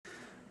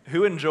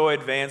Who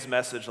enjoyed Van's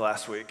message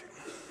last week?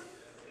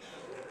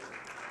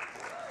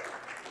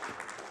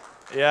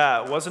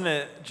 Yeah, wasn't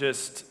it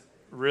just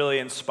really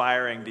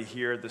inspiring to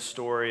hear the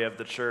story of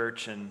the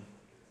church and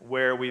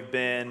where we've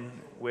been,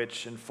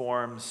 which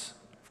informs,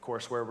 of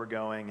course, where we're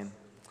going.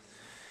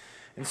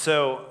 And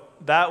so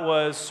that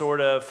was sort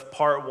of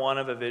part one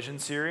of a vision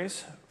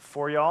series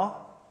for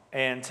y'all,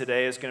 and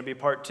today is going to be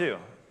part two.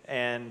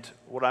 And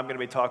what I'm going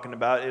to be talking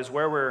about is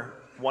where we're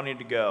wanting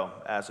to go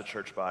as a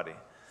church body.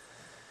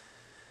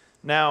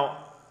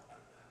 Now,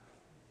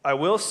 I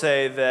will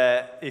say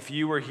that if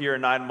you were here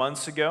 9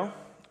 months ago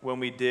when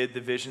we did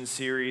the vision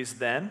series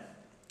then,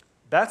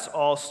 that's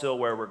all still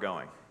where we're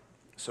going.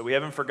 So we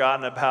haven't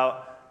forgotten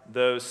about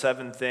those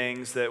 7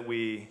 things that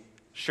we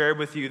shared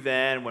with you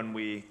then when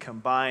we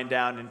combined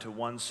down into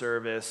one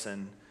service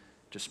and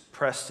just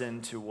pressed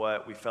into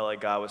what we felt like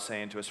God was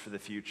saying to us for the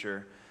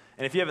future.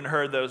 And if you haven't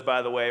heard those,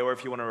 by the way, or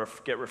if you want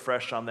to get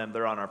refreshed on them,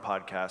 they're on our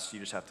podcast. You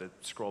just have to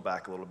scroll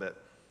back a little bit.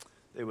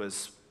 It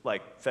was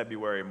like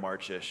February,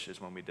 March-ish is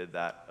when we did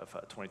that of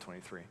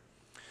 2023.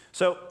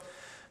 So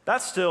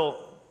that's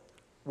still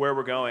where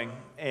we're going.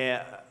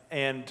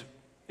 And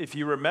if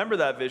you remember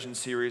that vision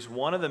series,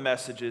 one of the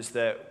messages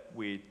that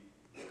we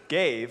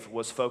gave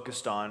was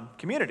focused on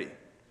community.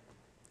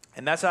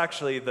 And that's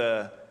actually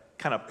the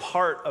kind of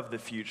part of the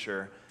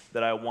future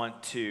that I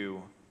want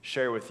to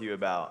share with you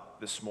about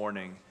this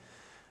morning.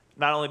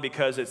 Not only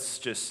because it's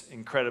just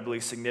incredibly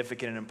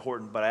significant and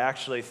important, but I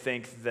actually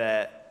think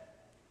that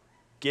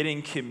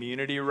getting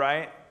community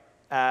right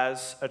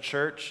as a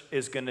church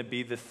is going to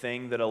be the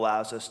thing that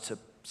allows us to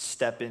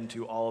step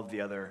into all of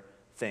the other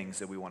things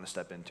that we want to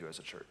step into as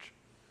a church.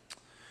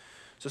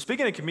 So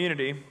speaking of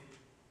community,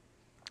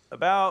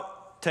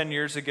 about 10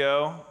 years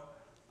ago,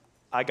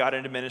 I got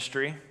into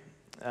ministry.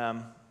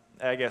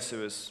 I guess it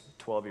was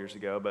 12 years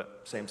ago,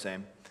 but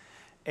same.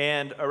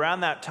 And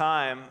around that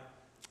time,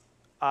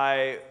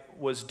 I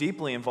was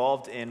deeply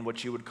involved in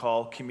what you would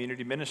call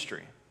community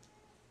ministry.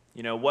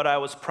 You know, what I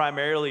was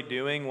primarily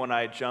doing when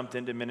I jumped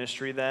into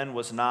ministry then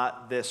was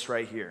not this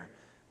right here,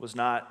 was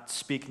not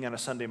speaking on a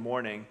Sunday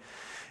morning.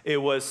 It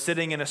was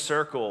sitting in a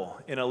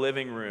circle in a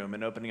living room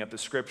and opening up the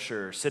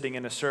scripture, sitting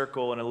in a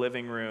circle in a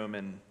living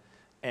room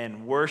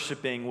and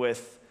worshiping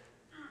with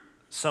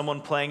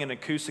someone playing an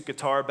acoustic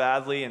guitar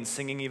badly and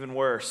singing even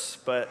worse.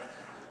 But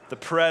the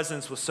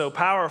presence was so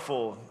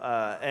powerful,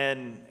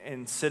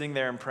 and sitting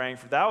there and praying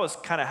for that was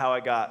kind of how I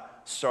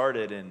got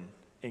started in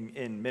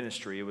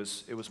ministry. It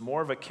was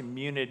more of a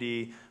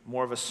community,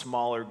 more of a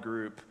smaller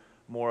group,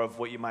 more of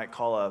what you might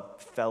call a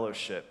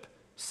fellowship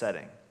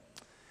setting.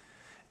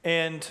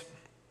 And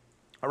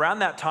around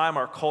that time,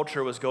 our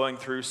culture was going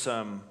through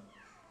some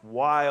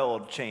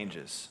wild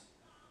changes.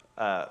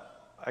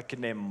 I could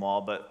name them all,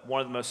 but one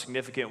of the most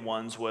significant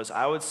ones was,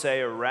 I would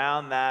say,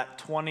 around that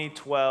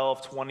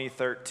 2012,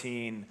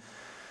 2013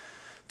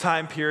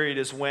 time period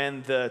is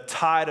when the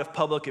tide of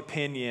public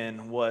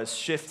opinion was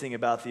shifting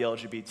about the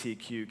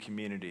LGBTQ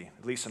community,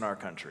 at least in our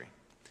country.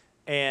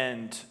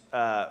 And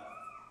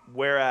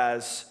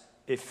whereas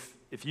if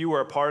you were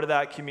a part of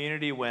that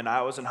community when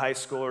I was in high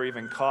school or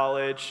even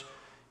college,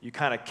 you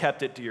kind of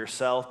kept it to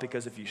yourself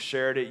because if you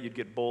shared it, you'd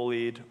get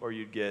bullied or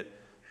you'd get,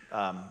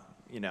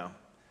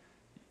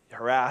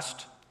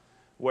 harassed.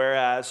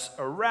 Whereas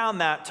around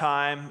that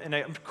time, and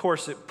of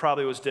course it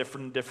probably was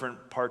different in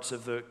different parts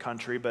of the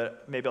country,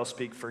 but maybe I'll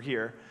speak for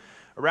here.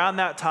 Around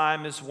that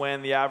time is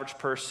when the average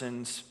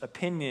person's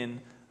opinion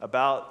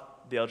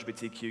about the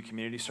LGBTQ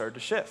community started to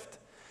shift.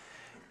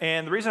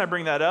 And the reason I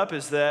bring that up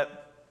is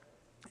that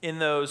in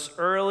those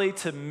early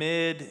to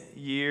mid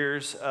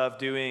years of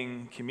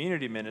doing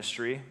community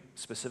ministry,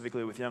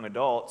 specifically with young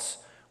adults,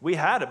 we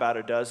had about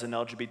a dozen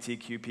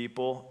LGBTQ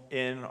people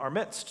in our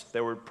midst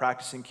that were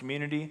practicing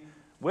community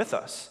with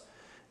us,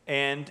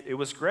 and it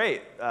was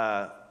great.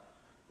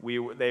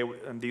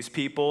 These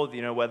people,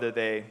 whether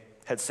they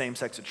had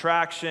same-sex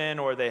attraction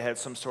or they had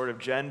some sort of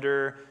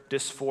gender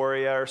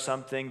dysphoria or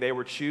something, they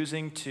were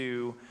choosing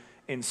to,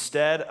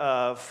 instead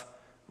of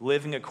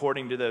living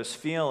according to those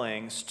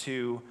feelings,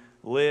 to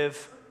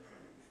live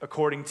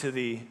according to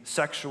the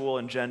sexual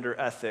and gender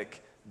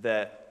ethic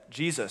that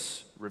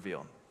Jesus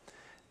revealed.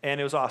 And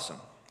it was awesome.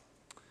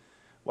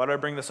 Why do I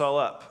bring this all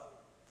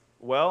up?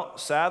 Well,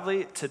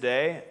 sadly,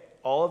 today,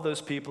 all of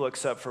those people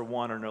except for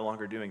one are no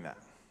longer doing that.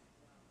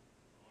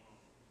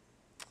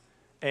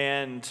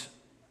 And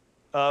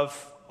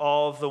of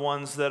all of the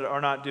ones that are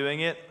not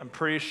doing it, I'm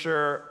pretty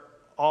sure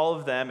all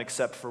of them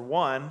except for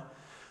one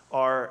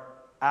are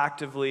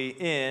actively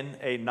in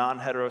a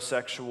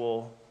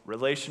non-heterosexual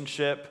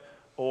relationship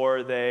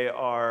or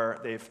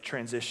they've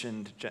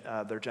transitioned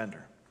their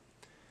gender.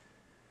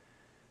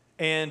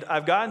 And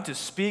I've gotten to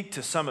speak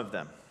to some of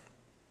them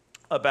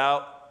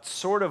about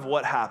sort of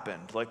what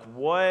happened, like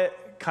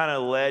what kind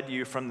of led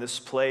you from this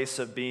place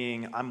of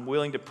being, I'm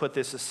willing to put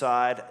this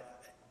aside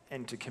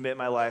and to commit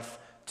my life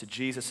to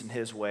Jesus and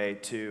his way,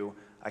 to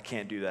I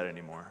can't do that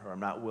anymore, or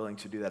I'm not willing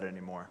to do that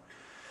anymore.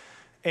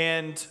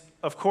 And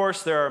of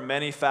course, there are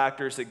many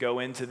factors that go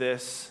into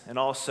this. And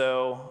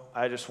also,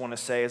 I just want to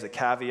say as a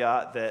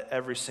caveat that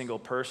every single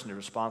person is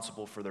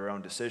responsible for their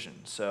own decision.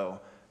 So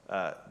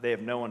they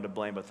have no one to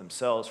blame but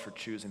themselves for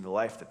choosing the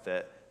life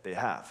that they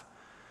have.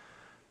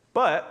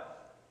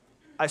 But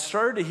I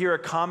started to hear a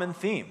common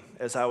theme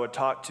as I would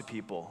talk to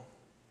people.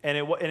 And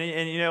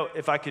you know,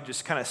 if I could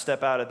just kind of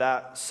step out of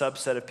that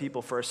subset of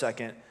people for a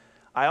second,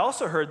 I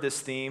also heard this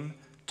theme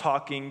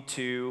talking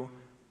to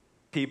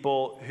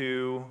people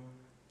who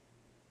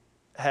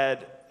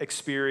had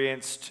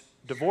experienced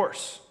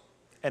divorce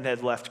and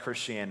had left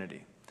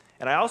Christianity.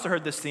 And I also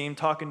heard this theme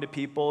talking to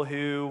people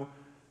who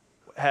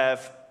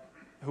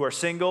are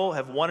single,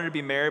 have wanted to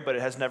be married, but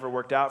it has never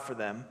worked out for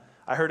them.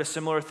 I heard a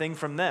similar thing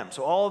from them.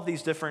 So all of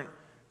these different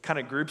kind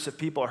of groups of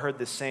people, I heard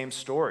the same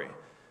story.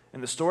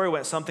 And the story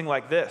went something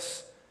like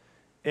this.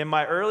 In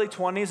my early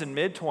 20s and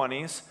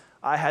mid-20s,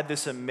 I had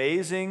this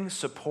amazing,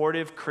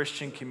 supportive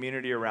Christian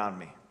community around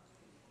me.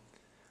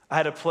 I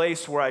had a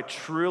place where I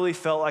truly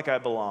felt like I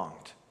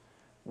belonged,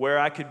 where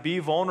I could be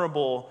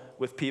vulnerable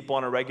with people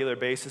on a regular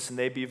basis and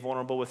they'd be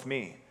vulnerable with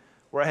me,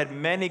 where I had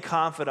many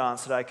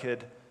confidants that I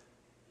could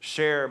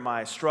share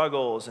my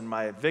struggles and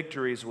my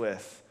victories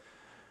with,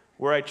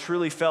 where I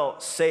truly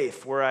felt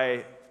safe, where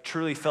I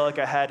truly felt like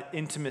I had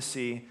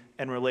intimacy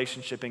and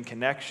relationship and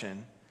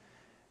connection.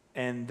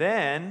 And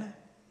then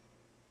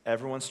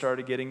everyone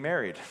started getting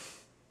married,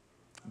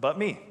 but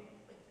me.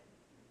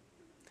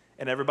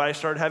 And everybody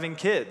started having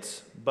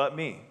kids, but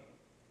me.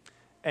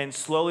 And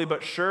slowly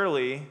but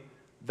surely,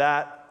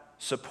 that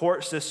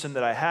support system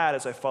that I had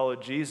as I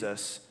followed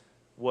Jesus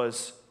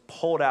was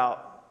pulled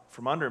out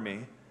from under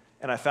me,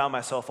 and I found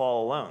myself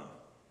all alone.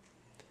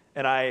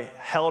 And I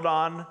held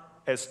on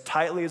as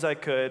tightly as I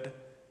could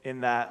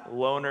in that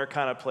loner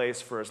kind of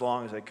place for as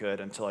long as I could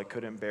until I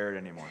couldn't bear it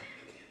anymore.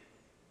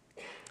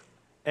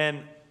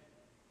 And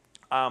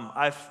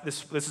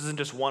this isn't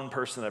just one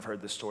person that I've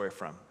heard this story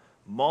from.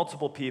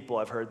 Multiple people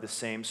I've heard the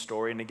same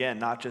story, and again,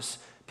 not just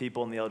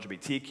people in the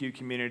LGBTQ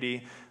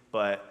community,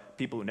 but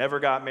people who never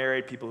got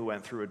married, people who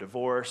went through a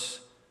divorce,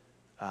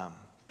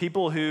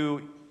 people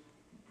who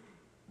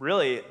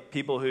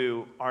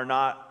are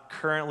not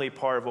currently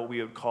part of what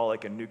we would call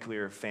like a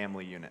nuclear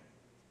family unit.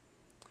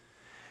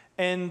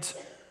 And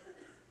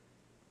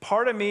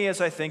part of me, as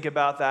I think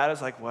about that,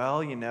 is like,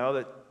 well, you know,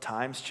 that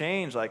times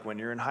change. Like when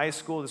you're in high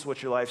school, this is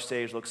what your life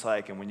stage looks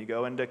like, and when you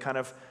go into kind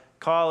of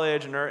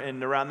college and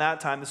around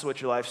that time, this is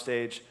what your life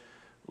stage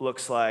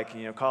looks like,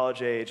 you know,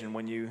 college age, and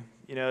when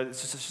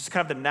it's just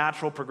kind of the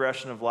natural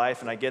progression of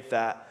life, and I get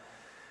that.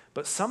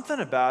 But something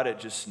about it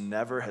just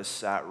never has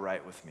sat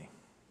right with me.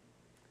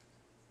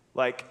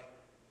 Like,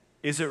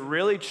 is it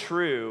really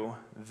true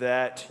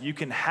that you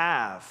can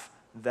have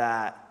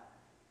that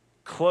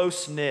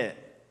close-knit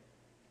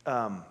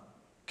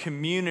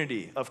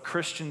community of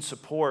Christian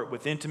support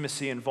with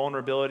intimacy and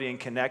vulnerability and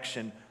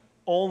connection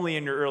only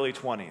in your early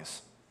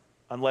 20s?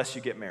 Unless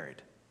you get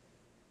married?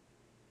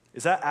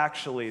 Is that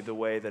actually the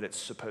way that it's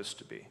supposed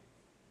to be?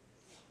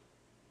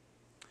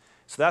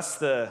 So that's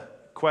the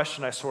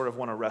question I sort of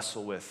want to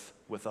wrestle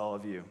with all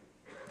of you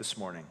this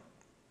morning.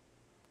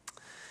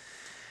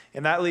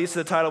 And that leads to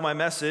the title of my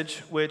message,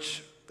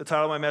 which the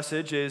title of my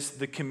message is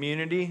The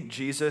Community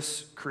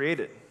Jesus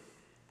Created.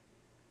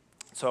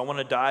 So I want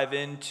to dive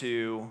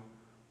into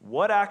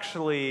what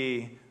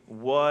actually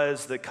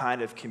was the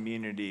kind of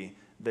community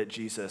that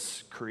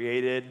Jesus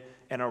created,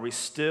 and are we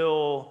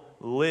still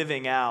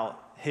living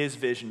out his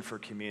vision for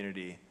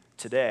community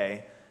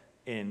today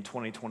in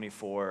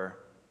 2024,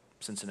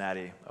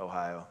 Cincinnati,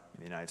 Ohio, in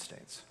the United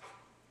States?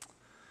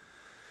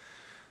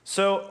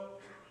 So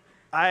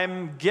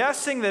I'm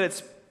guessing that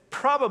it's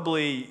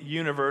probably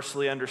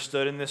universally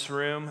understood in this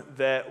room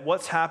that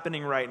what's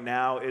happening right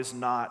now is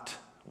not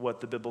what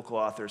the biblical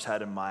authors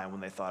had in mind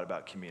when they thought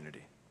about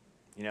community.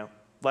 You know,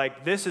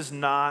 like this is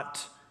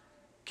not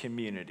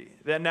community.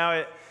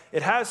 Now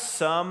it has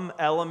some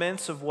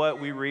elements of what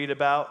we read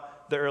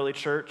about the early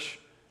church,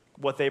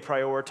 what they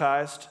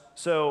prioritized.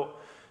 So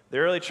the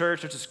early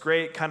church, there's this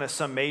great kind of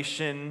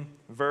summation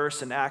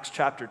verse in Acts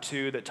chapter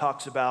 2 that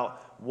talks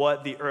about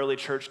what the early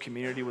church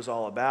community was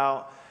all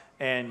about.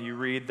 And you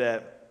read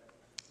that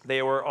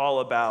they were all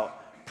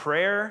about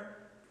prayer,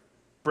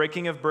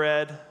 breaking of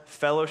bread,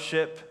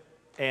 fellowship,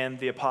 and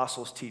the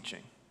apostles'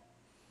 teaching.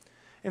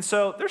 And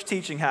so there's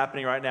teaching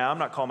happening right now. I'm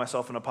not calling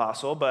myself an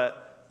apostle,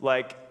 but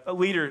like a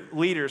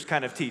leader's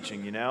kind of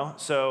teaching, you know?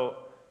 So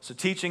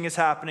teaching is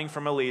happening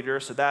from a leader,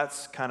 so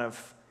that's kind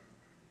of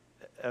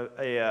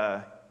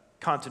a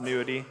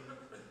continuity.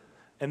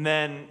 And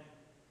then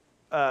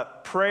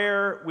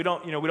prayer, we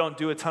don't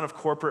do a ton of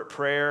corporate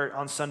prayer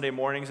on Sunday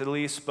mornings at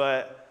least,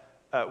 but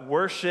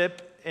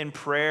worship and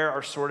prayer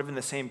are sort of in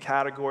the same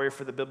category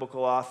for the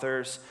biblical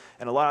authors,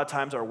 and a lot of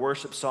times our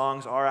worship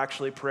songs are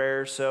actually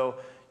prayers. So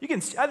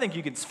I think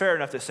it's fair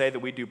enough to say that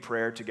we do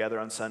prayer together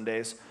on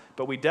Sundays,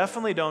 but we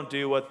definitely don't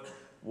do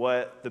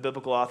what the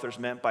biblical authors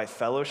meant by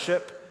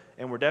fellowship,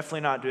 and we're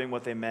definitely not doing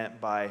what they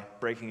meant by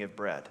breaking of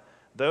bread.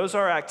 Those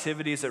are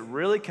activities that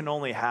really can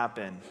only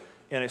happen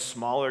in a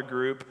smaller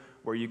group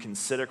where you can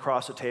sit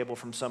across a table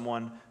from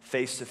someone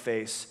face to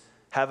face,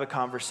 have a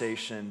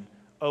conversation,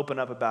 open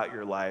up about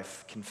your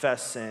life,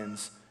 confess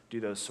sins, do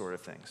those sort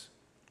of things.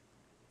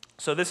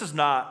 So this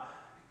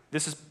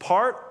is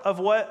part of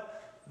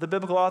what the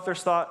biblical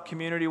authors thought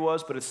community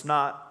was, but it's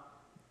not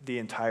the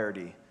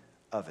entirety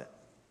of it.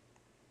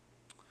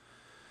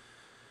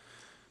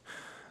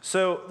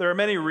 So there are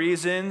many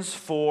reasons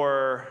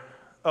for,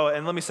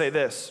 and let me say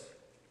this.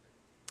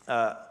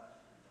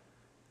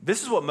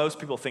 This is what most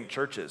people think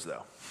church is,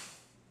 though.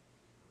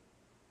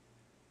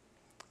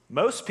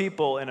 Most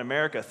people in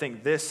America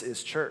think this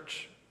is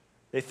church.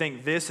 They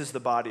think this is the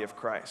body of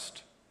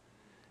Christ.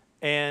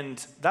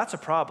 And that's a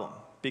problem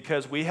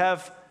because we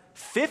have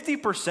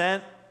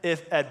 50%,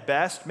 if at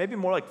best, maybe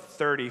more like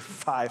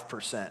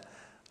 35%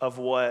 of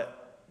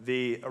what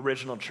the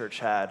original church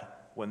had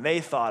when they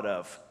thought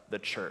of the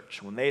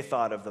church, when they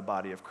thought of the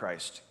body of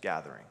Christ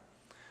gathering.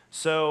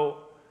 So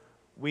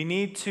we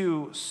need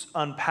to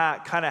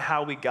unpack kind of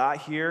how we got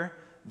here,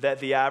 that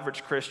the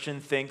average Christian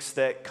thinks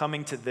that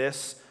coming to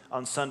this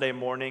on Sunday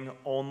morning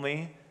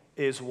only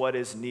is what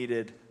is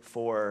needed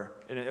for,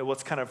 and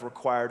what's kind of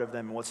required of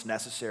them and what's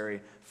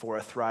necessary for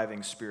a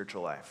thriving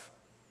spiritual life.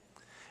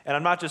 And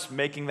I'm not just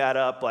making that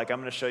up, like I'm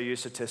going to show you a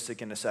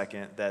statistic in a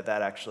second that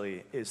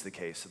actually is the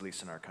case, at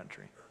least in our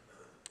country.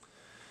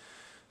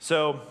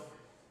 So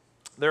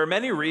there are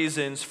many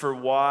reasons for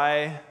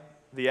why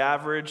the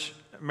average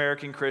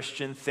American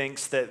Christian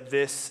thinks that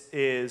this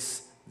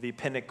is the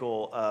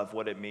pinnacle of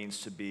what it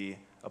means to be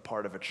a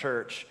part of a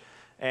church.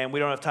 And we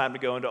don't have time to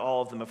go into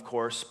all of them, of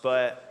course,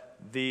 but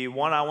the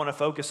one I want to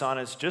focus on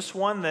is just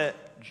one that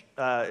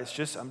I'm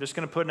just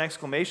going to put an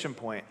exclamation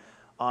point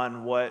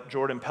on what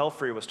Jordan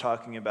Pelfrey was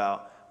talking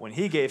about when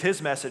he gave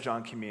his message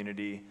on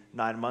community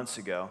 9 months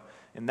ago,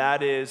 and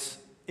that is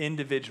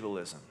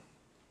individualism.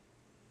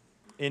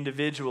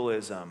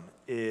 Individualism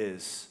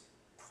is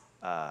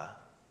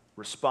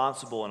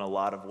responsible in a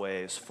lot of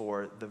ways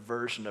for the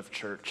version of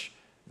church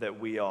that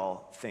we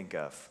all think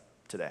of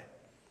today.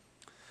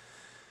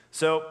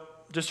 So,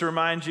 just to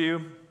remind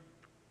you,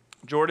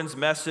 Jordan's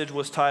message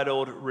was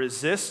titled,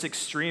 "Resist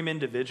Extreme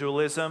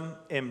Individualism,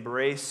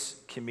 Embrace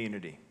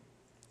Community."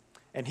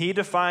 And he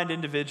defined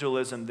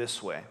individualism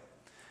this way: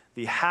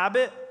 the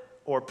habit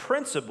or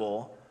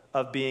principle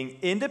of being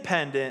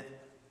independent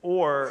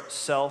or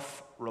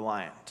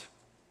self-reliant.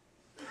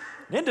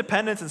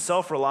 Independence and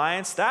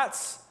self-reliance,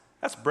 that's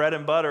bread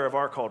and butter of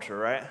our culture,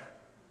 right? I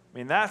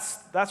mean,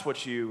 that's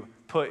what you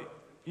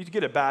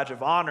get a badge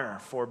of honor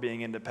for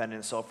being independent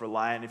and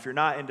self-reliant. If you're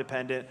not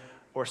independent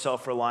or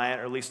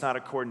self-reliant, or at least not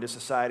according to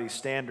society's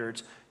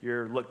standards,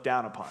 you're looked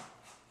down upon.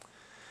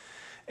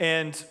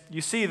 And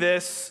you see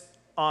this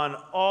on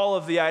all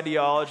of the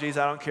ideologies.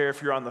 I don't care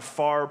if you're on the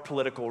far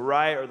political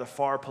right or the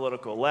far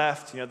political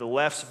left. You know, the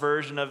left's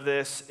version of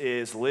this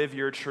is live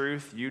your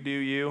truth, you do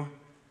you.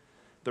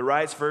 The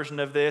right's version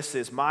of this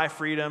is my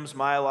freedoms,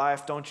 my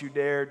life, don't you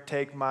dare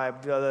take my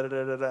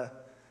da-da-da-da-da.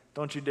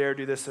 Don't you dare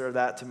do this or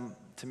that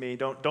to me.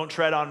 Don't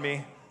tread on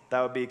me.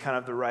 That would be kind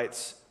of the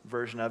right's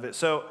version of it.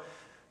 So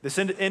this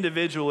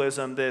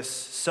individualism, this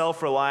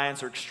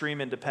self-reliance or extreme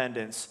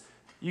independence,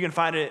 you can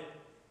find it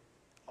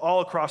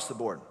all across the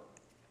board.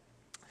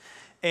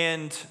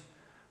 And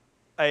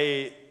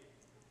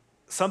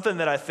something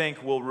that I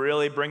think will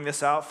really bring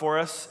this out for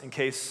us, in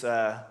case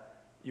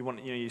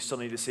you still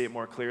need to see it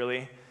more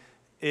clearly,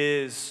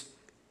 is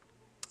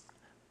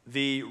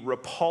the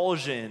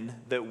repulsion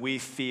that we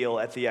feel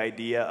at the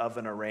idea of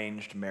an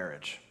arranged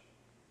marriage.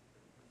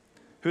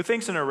 Who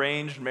thinks an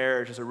arranged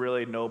marriage is a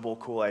really noble,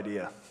 cool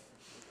idea?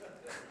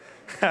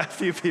 A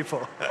few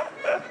people.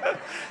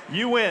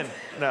 You win.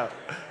 No.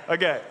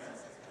 Okay.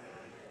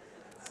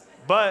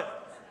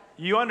 But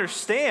you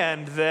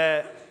understand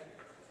that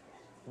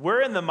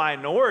we're in the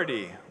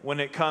minority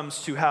when it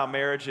comes to how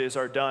marriages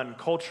are done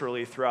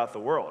culturally throughout the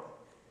world.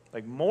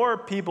 Like, more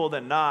people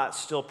than not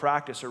still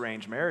practice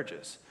arranged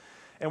marriages.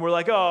 And we're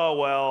like, oh,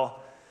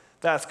 well,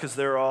 that's because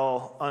they're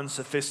all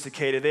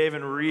unsophisticated. They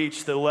haven't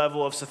reached the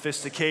level of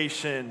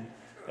sophistication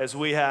as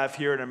we have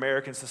here in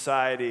American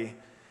society.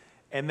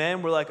 And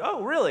then we're like,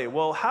 oh, really?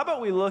 Well, how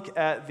about we look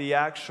at the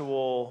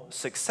actual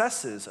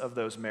successes of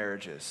those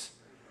marriages?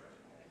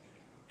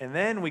 And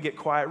then we get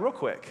quiet real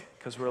quick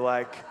because we're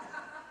like,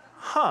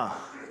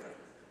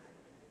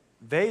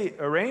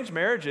 arranged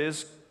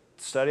marriages,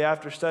 study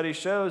after study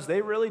shows,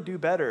 they really do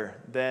better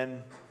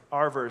than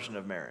our version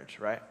of marriage,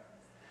 right?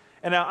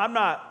 And now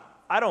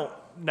I don't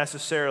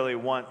necessarily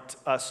want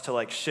us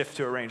to shift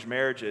to arranged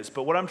marriages,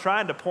 but what I'm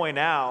trying to point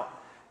out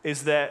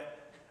is that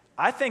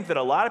I think that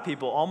a lot of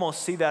people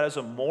almost see that as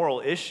a moral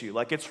issue.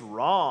 Like, it's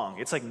wrong.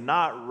 It's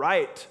not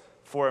right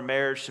for a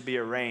marriage to be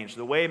arranged.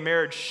 The way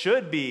marriage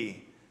should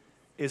be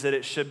is that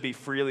it should be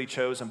freely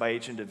chosen by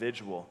each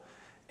individual.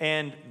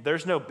 And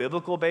there's no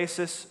biblical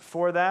basis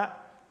for that.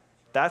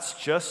 That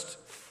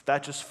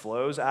just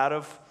flows out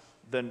of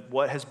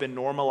what has been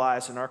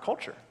normalized in our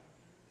culture.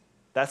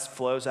 That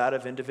flows out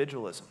of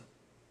individualism.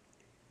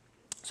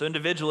 So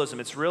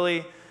individualism, it's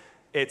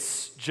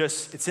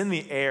in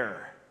the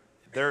air.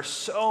 There are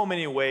so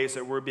many ways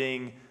that we're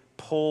being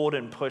pulled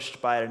and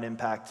pushed by it and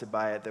impacted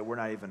by it that we're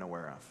not even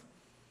aware of.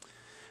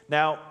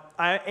 Now,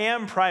 I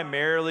am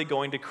primarily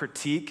going to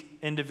critique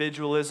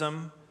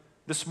individualism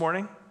this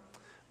morning,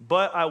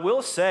 but I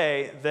will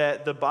say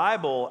that the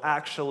Bible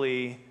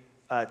actually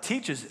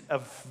teaches a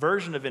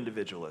version of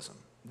individualism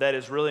that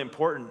is really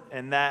important,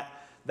 and that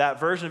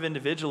version of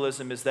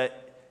individualism is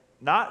that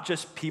not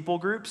just people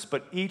groups,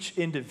 but each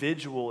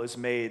individual is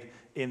made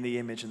in the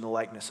image and the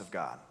likeness of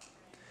God.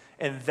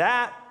 And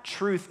that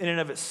truth in and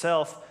of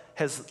itself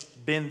has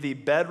been the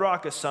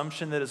bedrock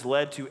assumption that has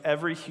led to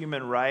every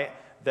human right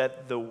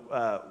that the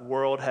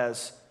world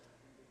has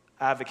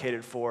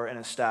advocated for and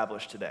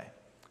established today.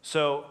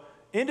 So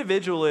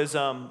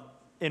individualism,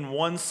 in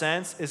one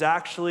sense, is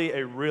actually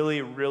a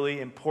really, really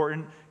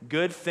important,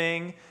 good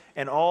thing,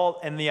 and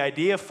the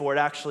idea for it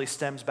actually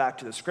stems back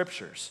to the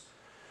scriptures.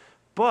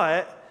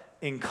 But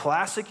in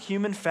classic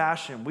human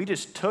fashion, we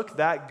just took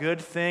that good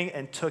thing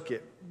and took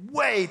it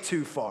way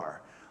too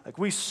far. Like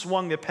we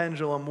swung the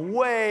pendulum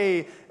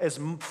way as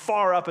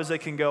far up as it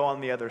can go on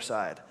the other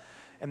side.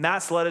 And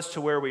that's led us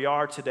to where we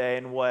are today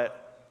in what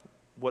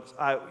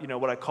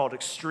I called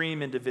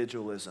extreme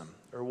individualism,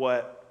 or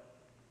what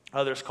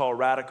others call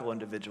radical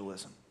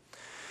individualism.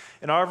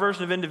 In our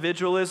version of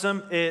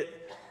individualism,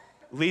 it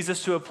leads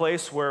us to a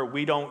place where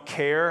we don't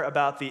care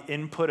about the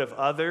input of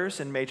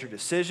others in major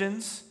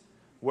decisions,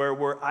 where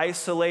we're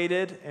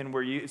isolated and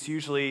it's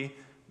usually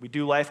we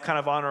do life kind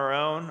of on our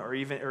own,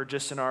 or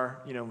just in our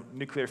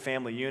nuclear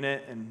family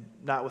unit and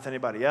not with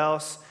anybody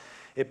else.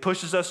 It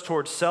pushes us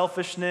towards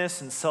selfishness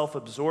and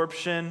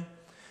self-absorption.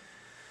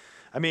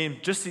 I mean,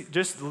 just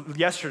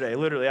yesterday,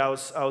 literally, I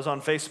was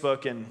on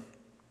Facebook and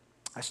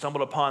I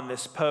stumbled upon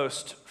this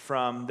post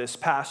from this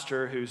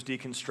pastor who's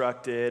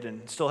deconstructed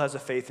and still has a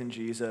faith in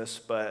Jesus,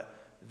 but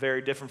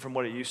very different from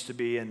what it used to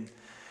be.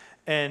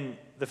 And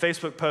the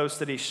Facebook post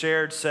that he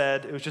shared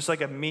said, it was just like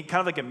kind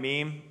of like a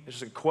meme, it's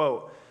just a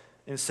quote,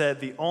 and said,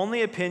 "The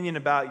only opinion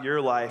about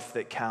your life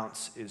that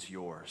counts is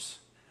yours."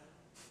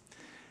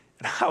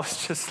 And I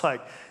was just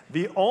like,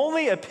 the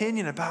only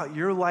opinion about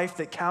your life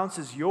that counts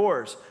is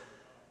yours.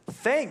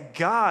 Thank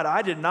God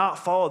I did not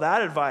follow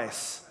that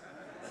advice.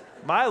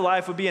 My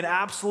life would be an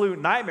absolute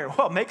nightmare.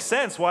 Well, it makes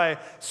sense why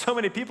so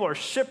many people are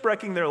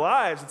shipwrecking their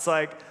lives. It's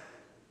like,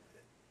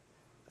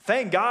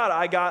 thank God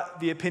I got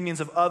the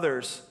opinions of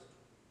others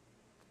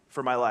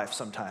for my life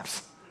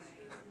sometimes.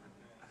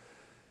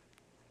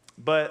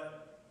 But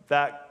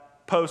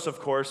that post, of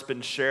course,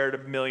 been shared a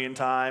million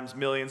times,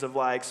 millions of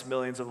likes,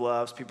 millions of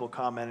loves, people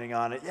commenting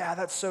on it. Yeah,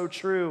 that's so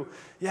true.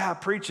 Yeah,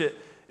 preach it.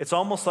 It's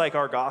almost like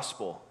our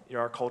gospel,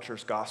 our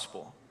culture's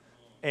gospel.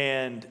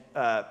 And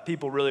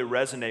people really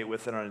resonate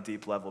with it on a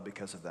deep level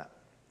because of that.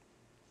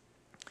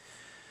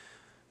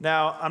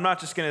 Now, I'm not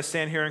just going to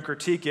stand here and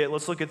critique it.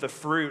 Let's look at the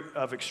fruit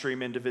of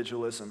extreme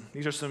individualism.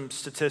 These are some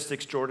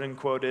statistics Jordan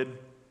quoted.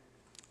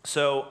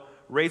 So,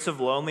 rates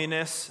of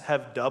loneliness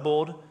have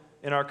doubled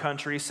in our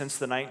country since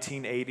the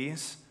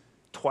 1980s.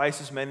 Twice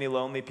as many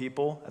lonely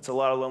people. That's a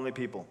lot of lonely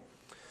people.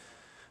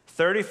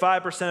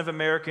 35% of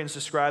Americans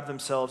describe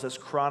themselves as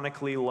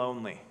chronically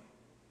lonely.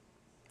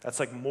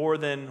 That's like more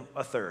than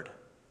a third.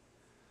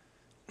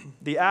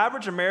 The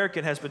average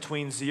American has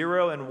between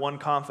 0 and 1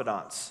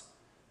 confidants.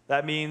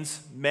 That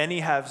means many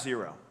have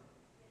 0.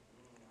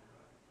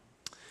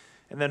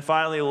 And then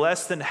finally,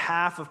 less than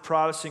half of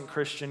Protestant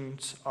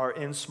Christians are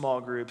in small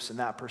groups, and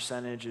that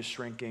percentage is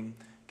shrinking.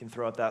 You can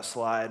throw out that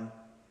slide.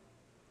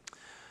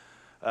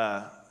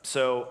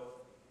 So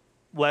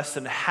less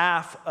than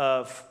half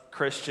of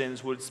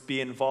Christians would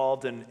be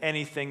involved in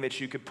anything that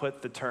you could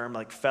put the term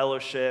like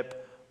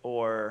fellowship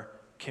or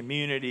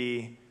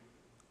community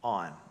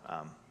on.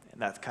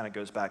 And that kind of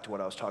goes back to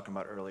what I was talking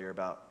about earlier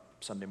about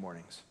Sunday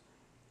mornings.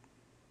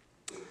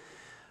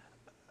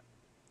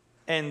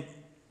 And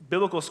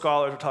biblical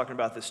scholars are talking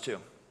about this too.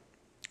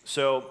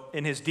 So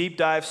in his deep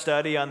dive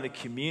study on the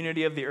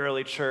community of the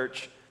early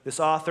church, this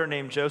author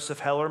named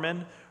Joseph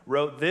Hellerman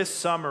wrote this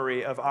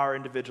summary of our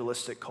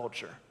individualistic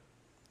culture.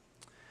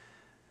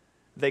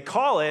 They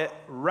call it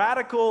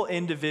radical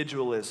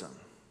individualism.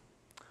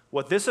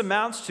 What this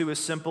amounts to is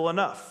simple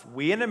enough.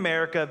 We in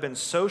America have been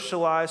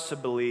socialized to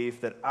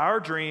believe that our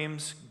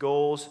dreams,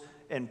 goals,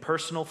 and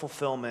personal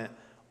fulfillment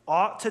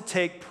ought to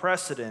take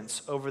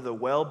precedence over the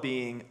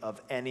well-being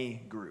of any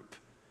group,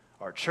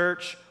 our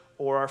church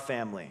or our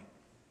family,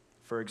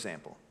 for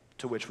example,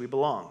 to which we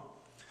belong.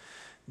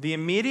 The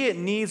immediate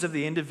needs of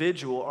the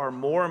individual are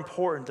more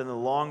important than the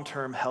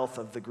long-term health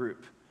of the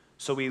group.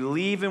 So we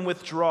leave and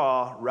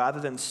withdraw rather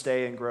than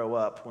stay and grow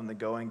up when the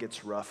going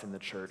gets rough in the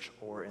church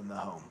or in the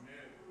home.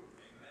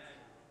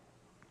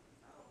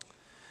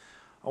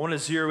 I want to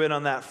zero in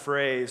on that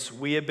phrase.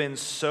 We have been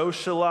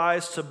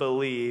socialized to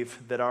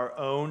believe that our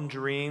own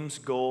dreams,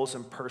 goals,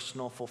 and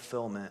personal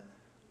fulfillment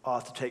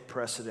ought to take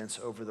precedence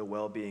over the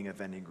well-being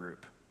of any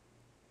group.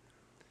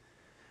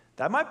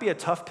 That might be a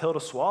tough pill to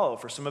swallow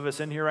for some of us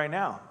in here right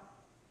now.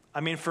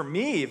 I mean, for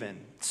me even,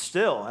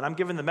 still, and I'm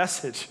giving the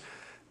message,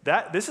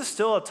 that this is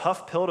still a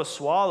tough pill to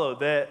swallow.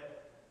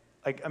 That,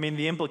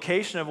 the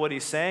implication of what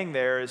he's saying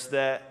there is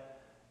that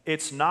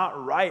it's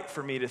not right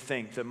for me to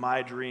think that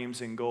my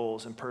dreams and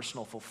goals and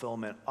personal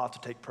fulfillment ought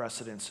to take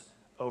precedence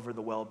over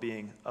the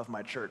well-being of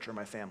my church or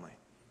my family.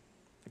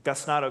 Like,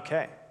 that's not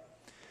okay.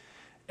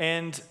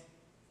 And,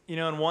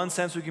 in one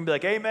sense, we can be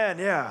like, amen,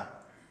 yeah.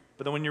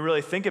 But then when you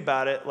really think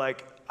about it,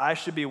 like, I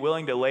should be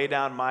willing to lay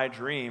down my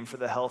dream for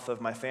the health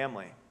of my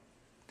family.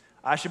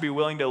 I should be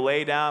willing to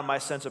lay down my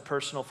sense of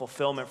personal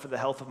fulfillment for the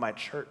health of my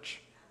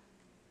church.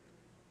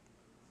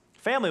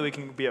 Family we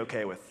can be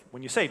okay with.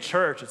 When you say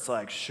church, it's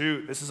like,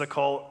 shoot, this is a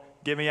cult.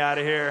 Get me out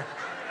of here.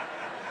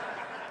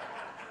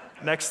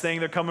 Next thing,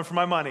 they're coming for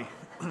my money.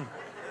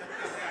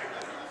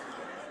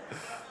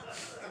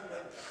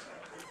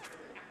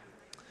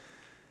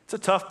 It's a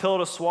tough pill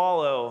to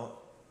swallow,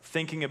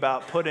 thinking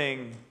about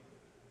putting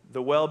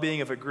the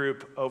well-being of a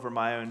group over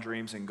my own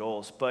dreams and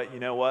goals. But you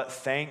know what?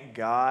 Thank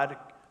God,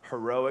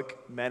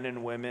 heroic men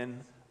and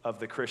women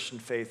of the Christian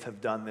faith have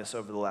done this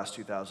over the last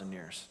 2,000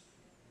 years.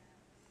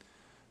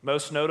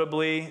 Most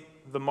notably,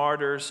 the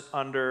martyrs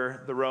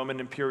under the Roman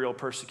imperial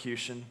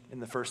persecution in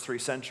the first 3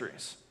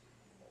 centuries.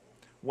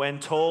 When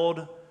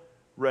told,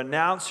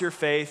 renounce your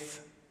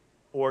faith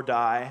or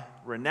die,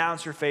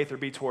 renounce your faith or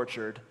be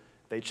tortured,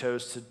 they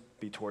chose to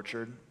be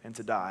tortured and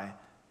to die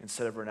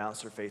instead of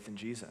renounce their faith in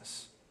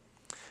Jesus.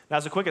 Now,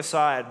 as a quick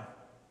aside,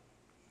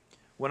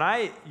 when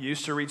I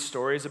used to read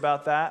stories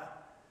about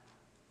that,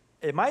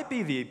 it might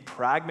be the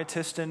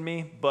pragmatist in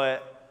me,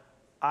 but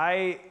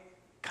I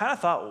kind of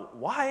thought,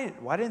 why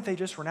didn't they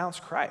just renounce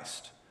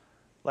Christ?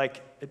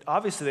 Like,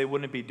 obviously they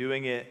wouldn't be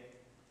doing it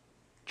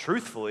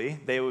truthfully.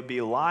 They would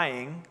be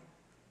lying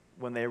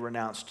when they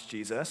renounced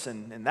Jesus,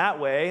 and in that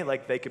way,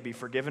 like, they could be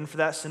forgiven for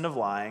that sin of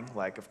lying.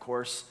 Like, of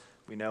course,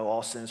 we know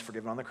all sin is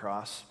forgiven on the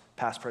cross,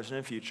 past, present,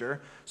 and future.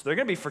 So they're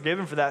going to be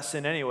forgiven for that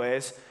sin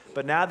anyways,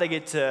 but now they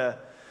get to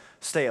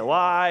stay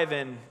alive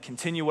and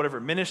continue whatever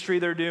ministry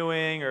they're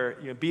doing, or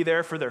be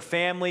there for their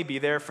family, be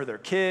there for their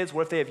kids.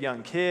 What if they have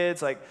young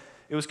kids? Like,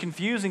 it was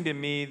confusing to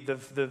me,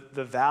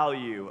 the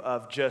value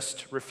of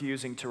just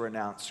refusing to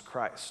renounce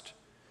Christ.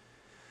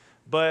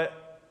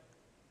 But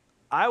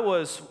I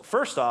was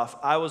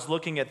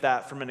looking at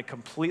that from a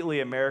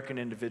completely American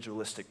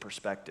individualistic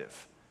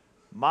perspective.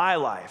 My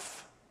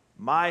life,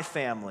 my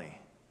family,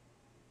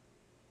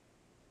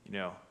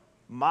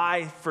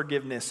 my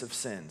forgiveness of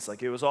sins.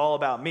 Like, it was all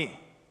about me.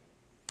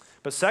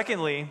 But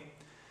secondly,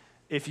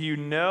 if you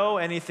know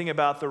anything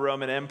about the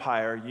Roman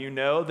Empire, you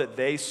know that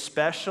they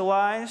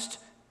specialized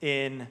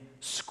in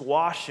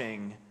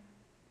squashing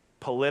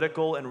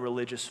political and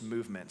religious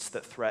movements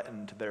that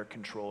threatened their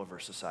control over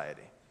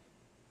society.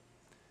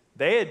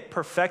 They had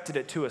perfected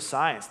it to a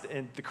science,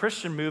 and the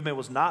Christian movement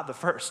was not the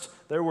first.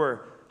 There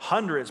were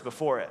hundreds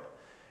before it.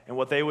 And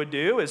what they would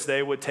do is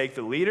they would take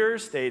the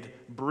leaders, they'd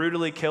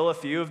brutally kill a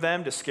few of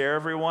them to scare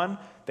everyone.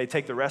 They'd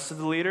take the rest of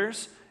the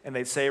leaders, and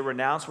they'd say,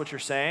 renounce what you're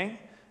saying.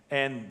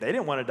 And they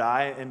didn't want to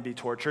die and be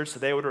tortured, so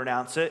they would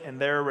renounce it.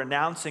 And their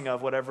renouncing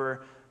of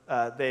whatever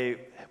they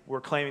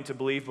were claiming to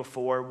believe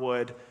before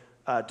would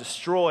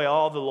destroy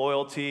all the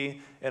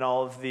loyalty and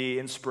all of the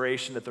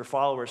inspiration that their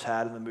followers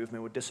had, and the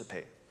movement would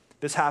dissipate.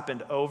 This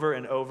happened over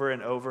and over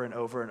and over and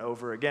over and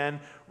over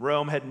again.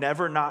 Rome had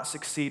never not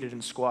succeeded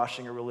in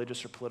squashing a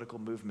religious or political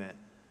movement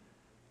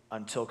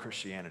until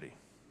Christianity.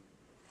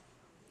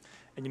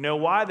 And you know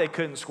why they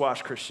couldn't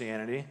squash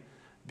Christianity?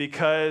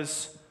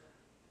 Because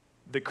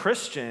the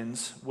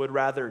Christians would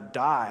rather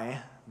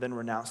die than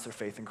renounce their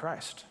faith in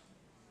Christ.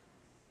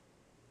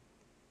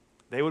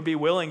 They would be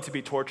willing to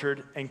be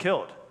tortured and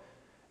killed.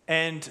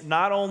 And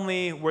not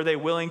only were they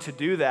willing to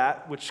do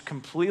that, which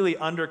completely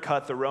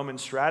undercut the Roman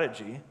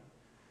strategy,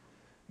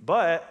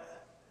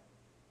 but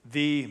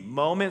the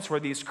moments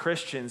where these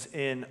Christians,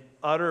 in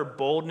utter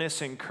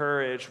boldness and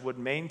courage, would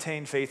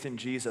maintain faith in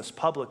Jesus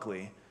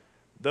publicly,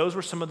 those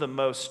were some of the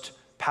most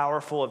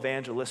powerful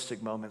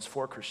evangelistic moments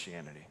for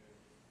Christianity.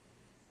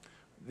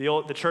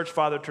 The church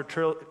father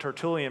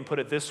Tertullian put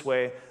it this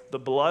way: the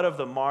blood of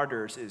the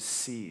martyrs is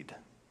seed.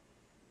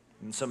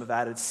 And some have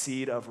added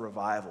seed of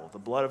revival. The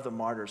blood of the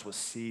martyrs was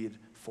seed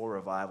for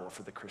revival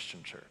for the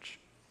Christian church.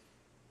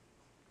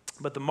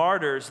 But the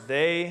martyrs,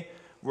 they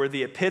were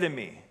the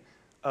epitome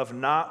of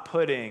not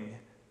putting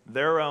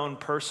their own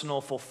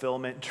personal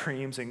fulfillment,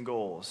 dreams, and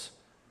goals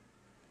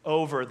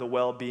over the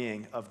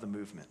well-being of the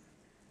movement,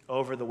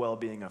 over the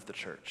well-being of the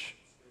church.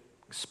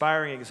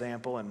 Inspiring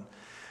example. And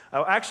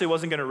I actually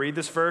wasn't going to read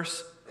this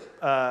verse,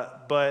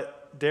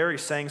 but Derry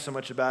sang so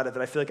much about it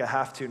that I feel like I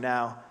have to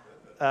now.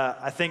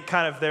 I think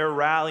kind of their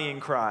rallying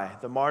cry,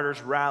 the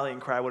martyrs' rallying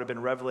cry, would have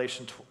been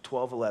Revelation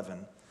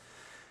 12:11.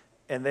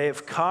 And they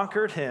have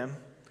conquered him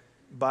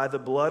by the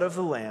blood of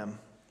the Lamb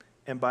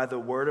and by the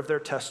word of their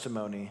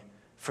testimony,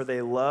 for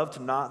they loved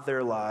not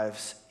their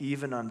lives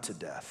even unto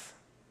death.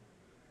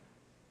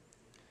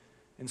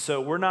 And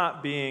so we're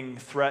not being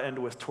threatened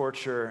with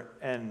torture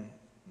and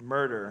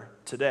murder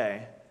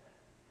today,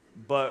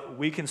 but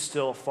we can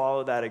still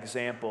follow that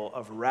example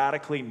of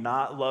radically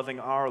not loving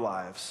our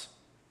lives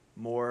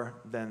more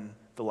than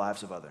the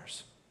lives of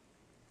others.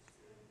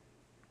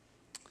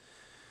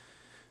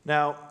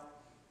 Now,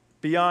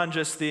 Beyond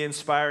just the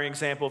inspiring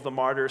example of the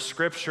martyrs,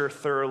 Scripture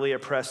thoroughly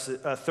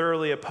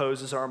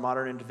opposes our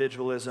modern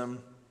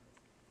individualism.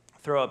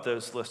 Throw up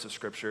those list of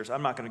scriptures.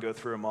 I'm not going to go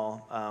through them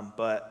all,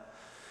 but,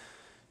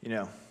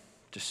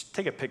 just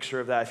take a picture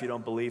of that if you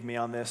don't believe me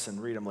on this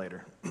and read them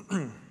later.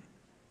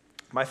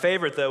 My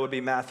favorite, though, would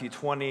be Matthew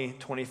 20,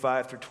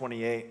 25 through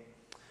 28.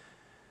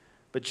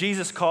 But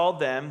Jesus called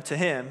them to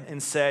him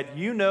and said,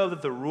 "You know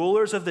that the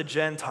rulers of the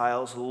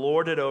Gentiles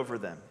lord it over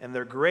them, and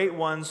their great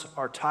ones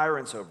are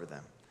tyrants over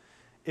them.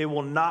 It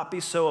will not be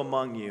so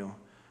among you,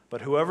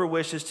 but whoever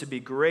wishes to be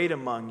great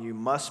among you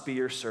must be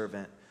your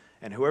servant,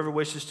 and whoever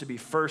wishes to be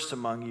first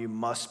among you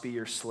must be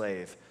your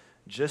slave,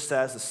 just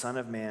as the Son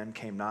of Man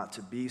came not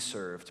to be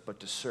served, but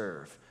to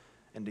serve,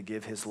 and to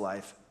give his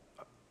life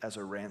as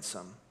a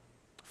ransom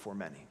for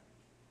many."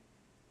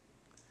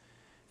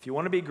 If you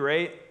want to be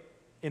great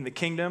in the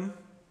kingdom,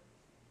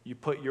 you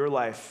put your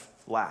life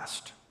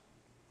last.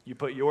 You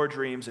put your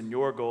dreams and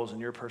your goals and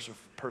your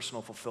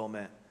personal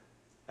fulfillment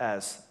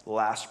as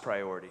last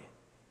priority.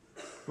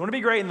 You want to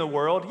be great in the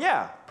world?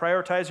 Yeah,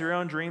 prioritize your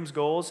own dreams,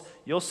 goals.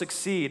 You'll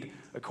succeed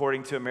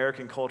according to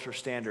American culture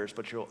standards,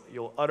 but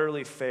you'll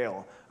utterly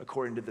fail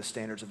according to the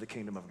standards of the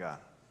kingdom of God.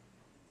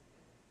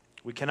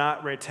 We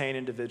cannot retain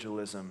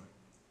individualism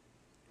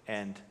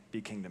and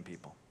be kingdom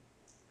people.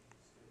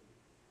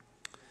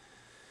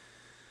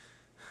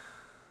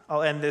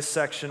 I'll end this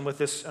section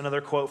with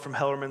another quote from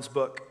Hellerman's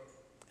book,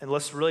 and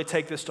let's really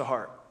take this to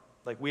heart.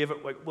 Let's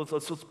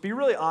be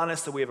really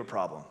honest that we have a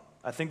problem.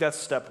 I think that's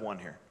step one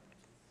here.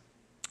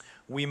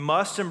 We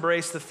must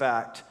embrace the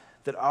fact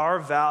that our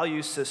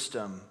value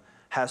system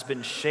has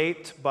been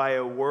shaped by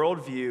a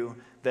worldview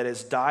that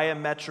is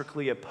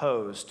diametrically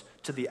opposed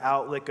to the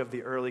outlook of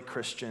the early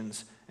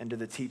Christians and to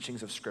the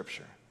teachings of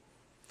Scripture.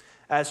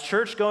 As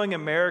church-going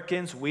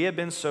Americans, we have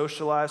been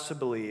socialized to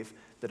believe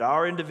that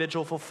our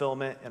individual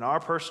fulfillment and our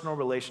personal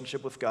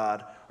relationship with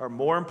God are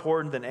more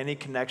important than any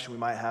connection we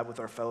might have with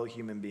our fellow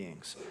human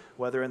beings,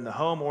 whether in the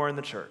home or in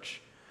the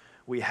church.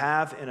 We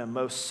have, in a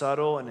most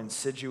subtle and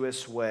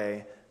insidious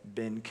way,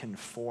 been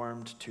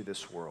conformed to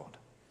this world.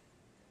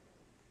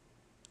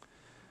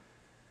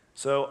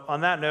 So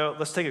on that note,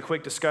 let's take a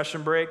quick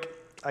discussion break.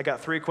 I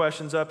got 3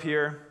 questions up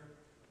here.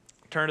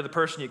 Turn to the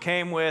person you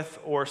came with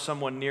or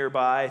someone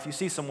nearby. If you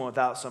see someone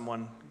without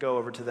someone, go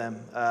over to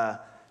them.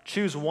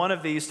 Choose one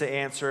of these to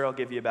answer. I'll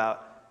give you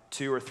about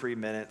 2 or 3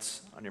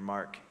 minutes. On your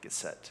mark, get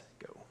set,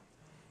 go.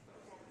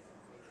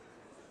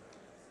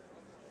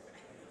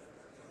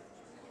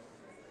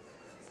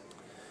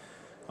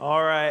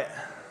 All right,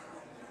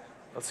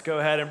 let's go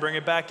ahead and bring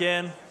it back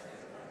in.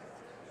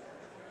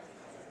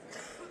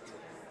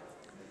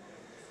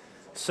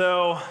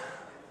 So,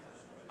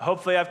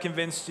 hopefully I've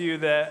convinced you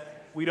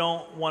that we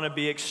don't want to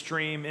be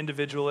extreme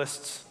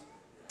individualists.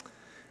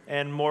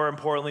 And more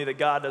importantly, that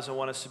God doesn't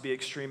want us to be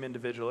extreme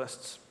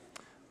individualists.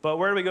 But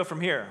where do we go from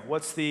here?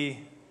 What's the,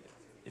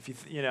 if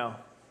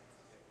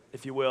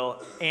you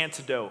will,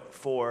 antidote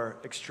for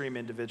extreme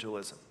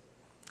individualism?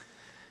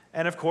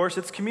 And of course,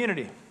 it's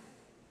community.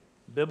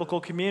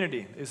 Biblical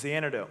community is the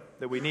antidote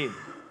that we need.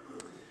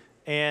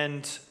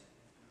 And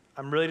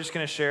I'm really just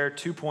going to share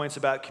 2 points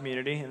about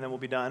community, and then we'll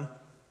be done.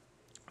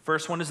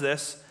 First one is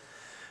this.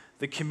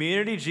 The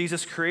community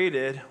Jesus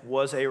created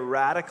was a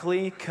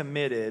radically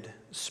committed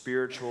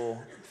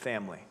spiritual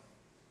family.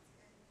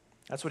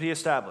 That's what he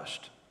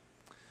established.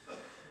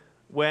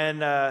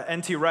 When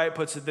N.T. Wright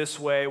puts it this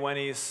way, when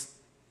he's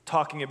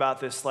talking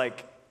about this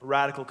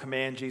radical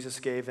command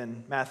Jesus gave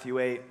in Matthew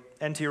 8,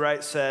 N.T.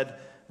 Wright said,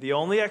 "The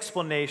only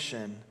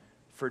explanation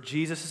for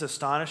Jesus'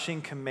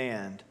 astonishing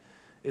command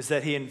is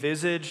that he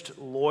envisaged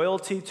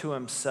loyalty to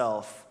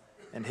himself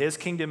and his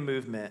kingdom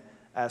movement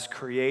as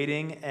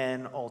creating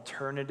an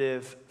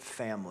alternative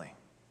family."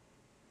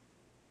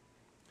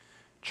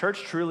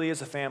 Church truly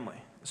is a family.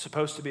 It's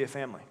supposed to be a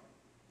family.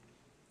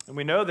 And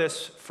we know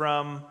this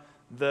from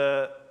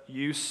the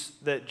use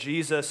that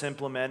Jesus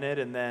implemented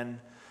and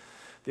then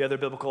the other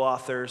biblical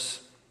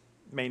authors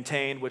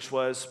maintained, which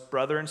was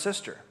brother and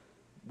sister.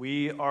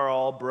 We are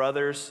all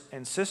brothers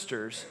and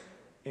sisters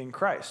in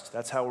Christ.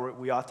 That's how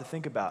we ought to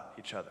think about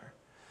each other.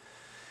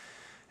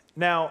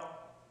 Now,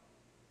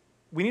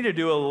 we need to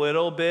do a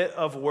little bit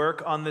of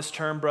work on this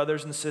term,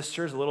 brothers and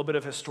sisters, a little bit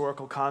of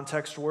historical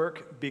context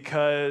work,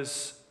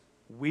 because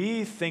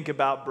we think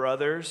about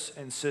brothers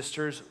and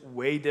sisters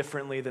way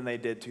differently than they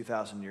did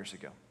 2,000 years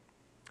ago.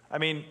 I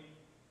mean,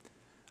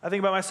 I think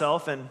about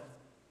myself, and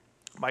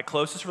my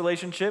closest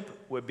relationship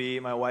would be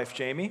my wife,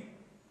 Jamie.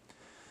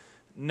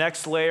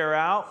 Next layer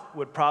out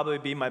would probably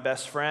be my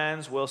best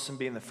friends, Wilson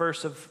being the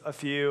first of a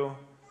few.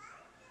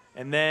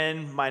 And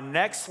then my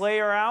next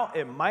layer out,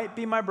 it might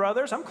be my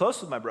brothers. I'm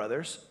close with my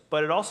brothers,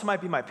 but it also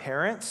might be my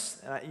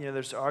parents.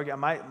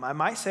 I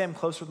might say I'm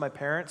closer with my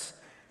parents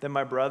than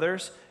my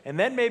brothers. And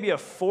then maybe a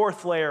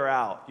 4th layer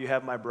out, you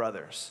have my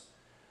brothers.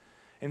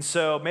 And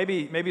so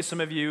maybe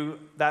some of you,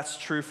 that's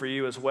true for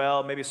you as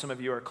well. Maybe some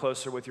of you are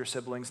closer with your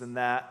siblings than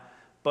that.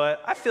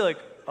 But I feel like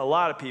a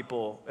lot of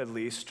people, at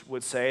least,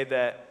 would say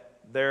that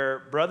their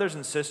brothers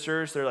and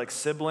sisters, their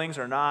siblings,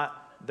 are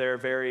not their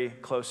very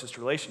closest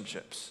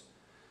relationships,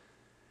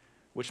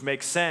 which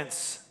makes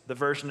sense, the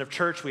version of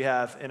church we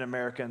have in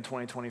America in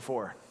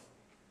 2024.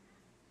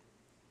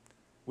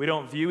 We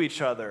don't view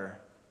each other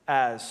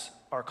as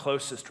our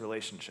closest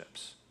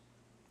relationships.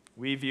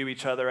 We view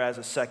each other as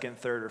a second,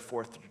 third, or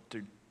fourth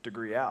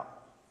degree out.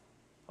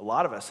 A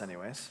lot of us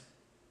anyways.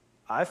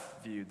 I've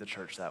viewed the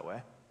church that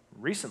way.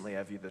 Recently,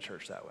 I viewed the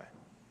church that way.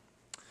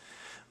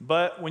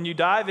 But when you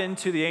dive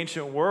into the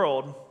ancient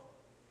world,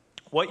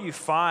 what you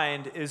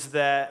find is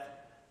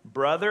that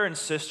brother and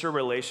sister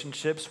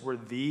relationships were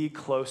the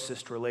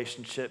closest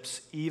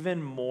relationships,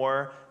 even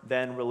more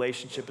than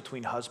relationship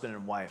between husband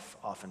and wife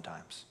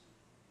oftentimes.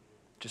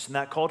 Just in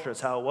that culture,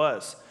 that's how it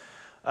was.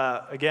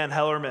 Again,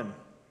 Haselmayer,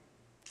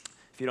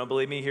 if you don't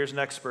believe me, here's an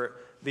expert.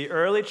 The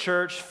early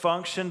church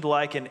functioned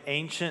like an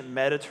ancient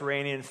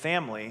Mediterranean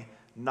family,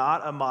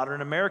 not a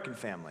modern American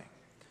family.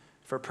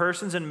 For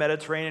persons in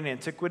Mediterranean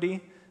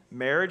antiquity,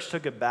 marriage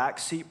took a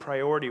backseat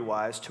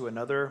priority-wise to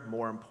another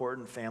more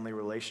important family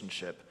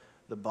relationship,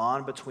 the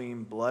bond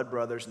between blood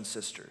brothers and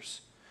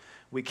sisters.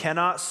 We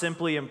cannot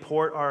simply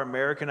import our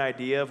American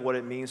idea of what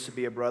it means to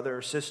be a brother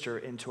or sister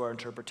into our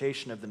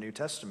interpretation of the New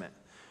Testament.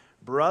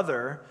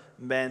 Brother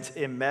meant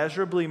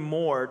immeasurably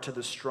more to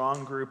the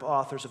strong group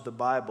authors of the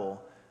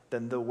Bible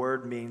than the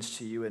word means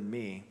to you and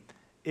me.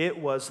 It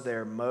was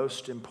their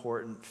most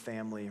important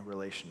family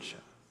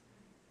relationship.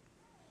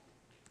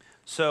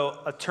 So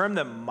a term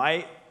that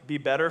might be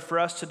better for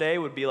us today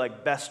would be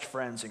like best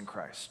friends in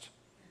Christ.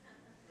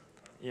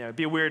 You know, it'd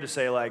be weird to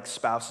say like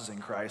spouses in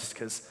Christ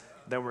because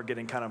then we're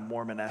getting kind of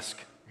Mormon-esque.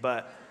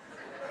 But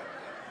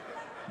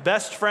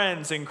best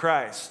friends in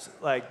Christ,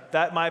 like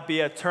that might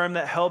be a term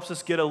that helps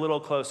us get a little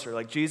closer.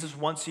 Like Jesus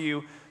wants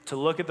you to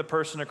look at the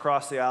person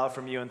across the aisle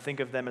from you and think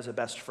of them as a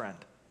best friend.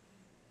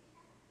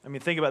 I mean,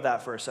 think about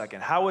that for a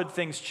second. How would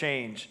things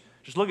change?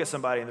 Just look at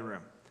somebody in the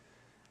room.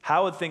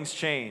 How would things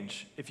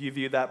change if you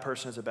viewed that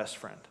person as a best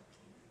friend?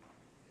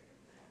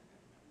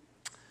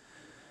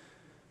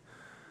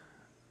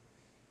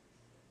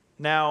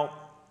 Now,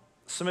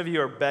 some of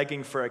you are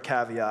begging for a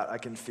caveat. I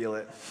can feel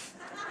it.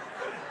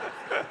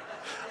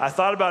 I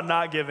thought about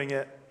not giving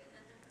it.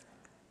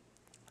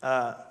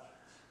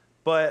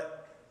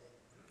 But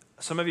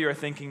some of you are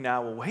thinking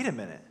now, well, wait a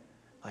minute.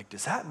 Like,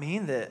 does that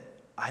mean that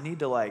I need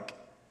to, like,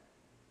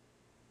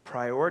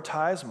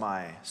 prioritize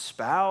my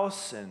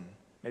spouse and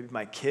maybe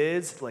my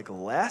kids, like,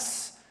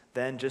 less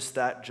than just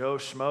that Joe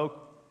Schmo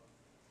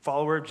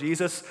follower of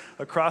Jesus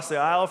across the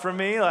aisle from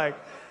me? Like,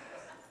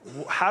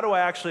 how do I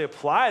actually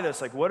apply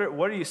this? Like, what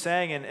are you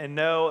saying? And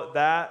no,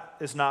 that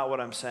is not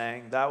what I'm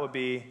saying. That would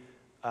be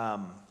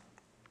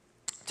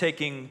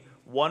taking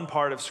one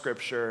part of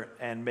Scripture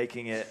and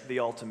making it the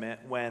ultimate,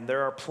 when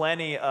there are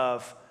plenty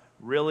of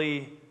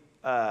really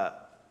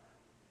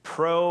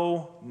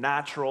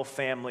pro-natural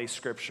family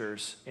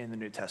scriptures in the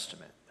New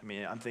Testament. I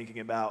mean, I'm thinking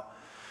about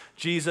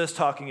Jesus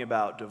talking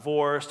about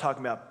divorce,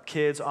 talking about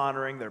kids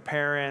honoring their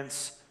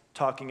parents,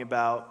 talking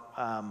about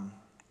a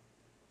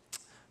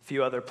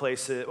few other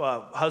places,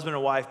 husband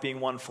and wife being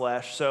one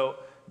flesh. So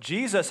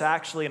Jesus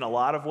actually, in a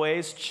lot of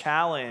ways,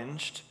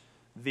 challenged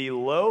the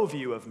low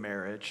view of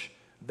marriage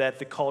that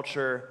the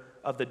culture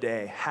of the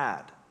day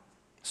had.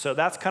 So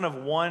that's kind of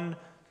one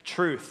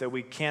truth that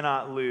we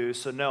cannot lose.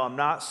 So no, I'm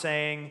not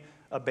saying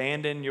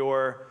abandon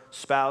your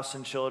spouse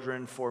and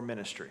children for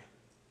ministry.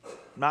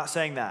 I'm not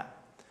saying that.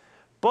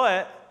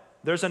 But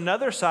there's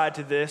another side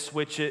to this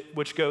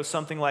which goes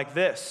something like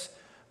this.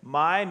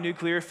 My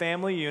nuclear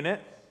family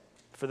unit,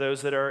 for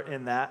those that are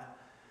in that,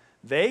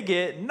 they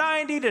get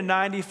 90 to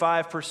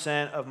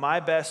 95% of my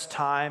best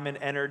time and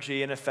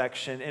energy and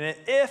affection. And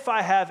if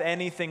I have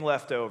anything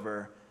left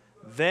over,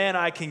 then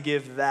I can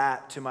give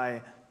that to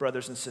my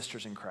brothers and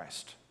sisters in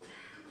Christ.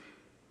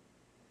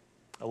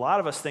 A lot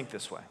of us think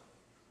this way.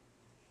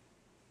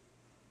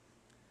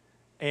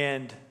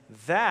 And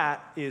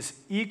that is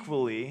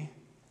equally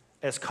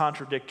as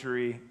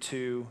contradictory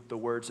to the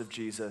words of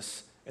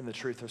Jesus and the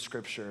truth of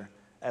Scripture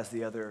as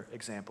the other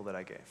example that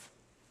I gave.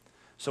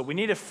 So we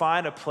need to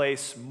find a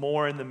place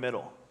more in the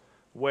middle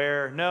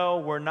where, no,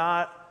 we're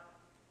not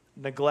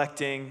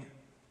neglecting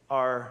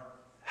our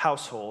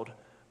household,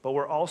 but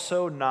we're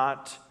also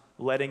not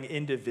letting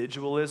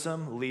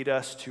individualism lead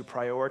us to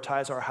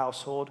prioritize our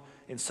household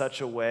in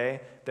such a way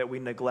that we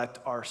neglect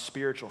our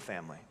spiritual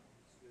family.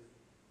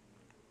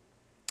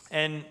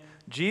 And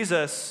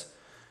Jesus,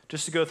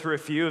 just to go through a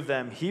few of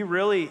them,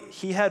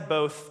 he had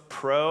both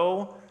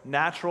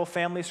pro-natural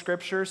family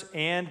scriptures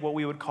and what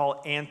we would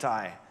call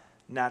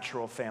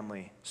anti-natural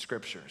family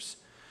scriptures.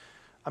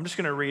 I'm just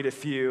going to read a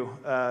few,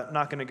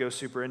 not going to go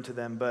super into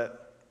them,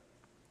 but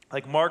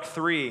like Mark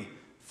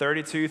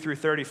 3:32 through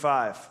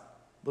 35.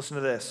 Listen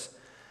to this.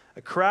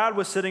 A crowd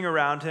was sitting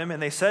around him,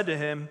 and they said to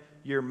him,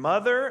 "Your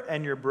mother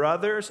and your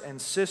brothers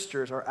and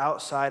sisters are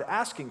outside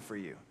asking for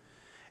you."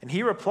 And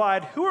he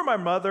replied, "Who are my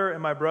mother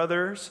and my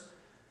brothers?"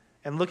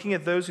 And looking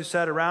at those who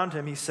sat around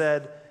him, he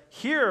said,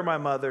 "Here are my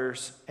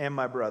mothers and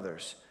my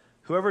brothers.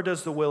 Whoever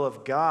does the will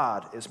of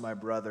God is my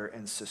brother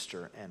and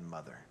sister and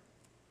mother."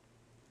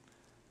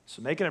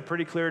 So making a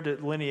pretty clear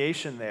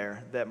delineation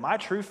there that my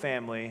true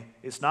family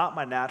is not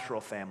my natural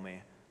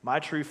family. My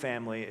true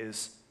family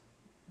is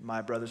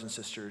my brothers and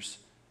sisters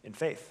in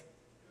faith.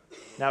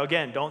 Now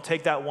again, don't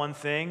take that one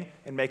thing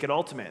and make it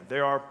ultimate.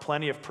 There are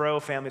plenty of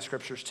pro-family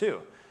scriptures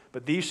too,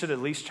 but these should at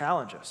least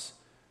challenge us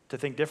to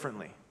think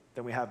differently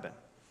than we have been.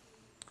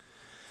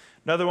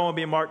 Another one would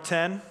be Mark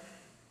 10.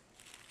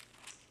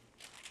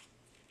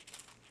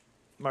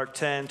 Mark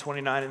 10,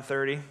 29 and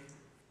 30.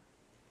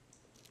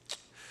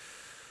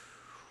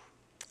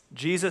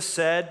 Jesus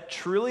said,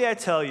 "Truly I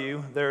tell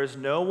you, there is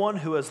no one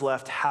who has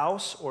left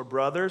house or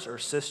brothers or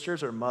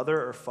sisters or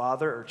mother or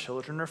father or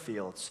children or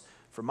fields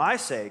for my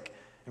sake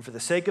and for the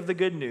sake of the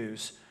good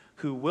news,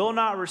 who will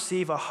not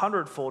receive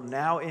 100-fold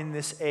now in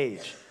this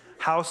age,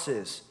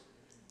 houses,"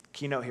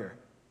 keynote here,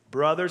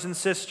 "brothers and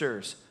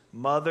sisters,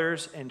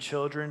 mothers and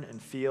children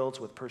and fields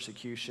with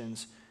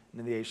persecutions, and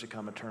in the age to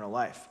come eternal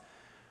life."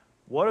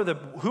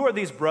 Who are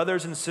these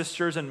brothers and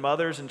sisters and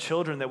mothers and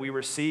children that we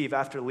receive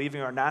after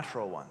leaving our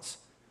natural ones?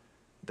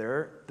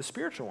 They're the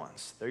spiritual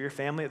ones. They're your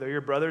family. They're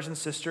your brothers and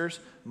sisters,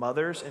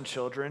 mothers and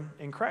children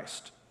in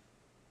Christ.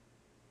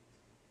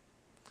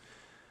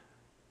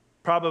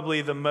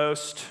 Probably the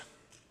most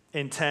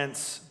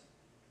intense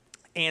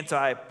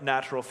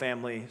anti-natural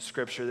family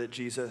scripture that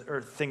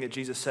thing that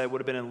Jesus said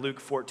would have been in Luke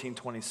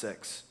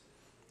 14:26.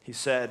 He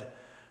said,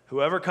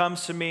 "Whoever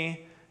comes to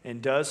me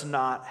and does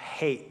not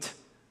hate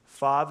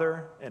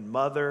father and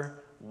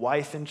mother,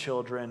 wife and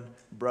children,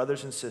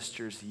 brothers and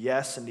sisters,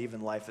 yes, and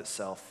even life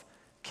itself,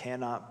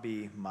 cannot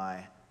be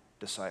my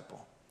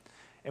disciple."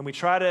 And we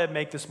try to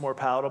make this more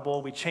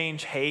palatable. We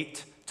change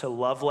hate to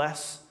love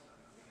less.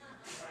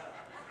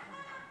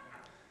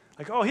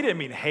 Like, oh, he didn't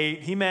mean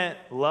hate. He meant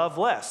love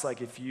less.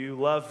 Like, if you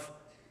love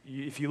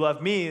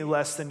me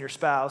less than your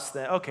spouse,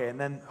 then okay,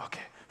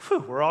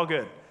 we're all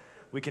good.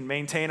 We can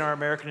maintain our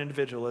American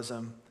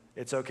individualism.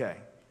 It's okay.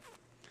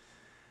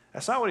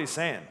 That's not what he's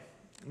saying.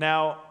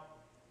 Now,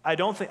 I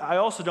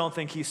also don't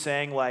think he's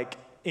saying like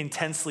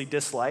intensely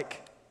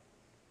dislike.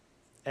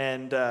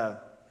 And the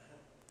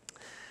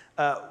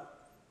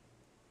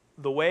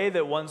way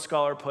that one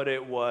scholar put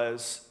it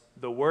was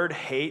the word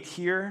hate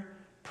here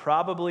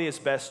probably is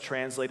best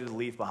translated to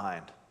leave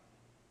behind.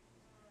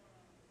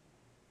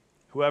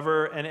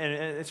 Whoever,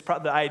 and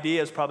the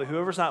idea is probably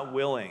whoever's not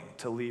willing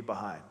to leave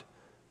behind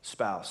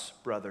spouse,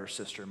 brother,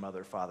 sister,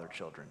 mother, father,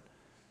 children,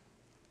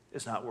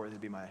 is not worthy to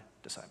be my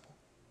disciple.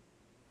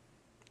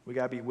 We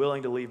got to be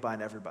willing to leave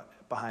behind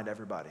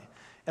everybody.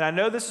 And I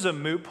know this is a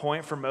moot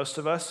point for most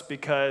of us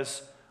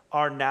because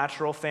our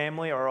natural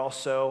family are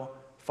also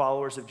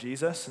followers of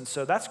Jesus, and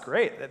so that's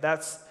great.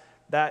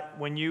 That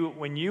when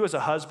you as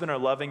a husband are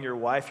loving your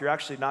wife, you're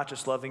actually not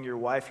just loving your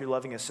wife, you're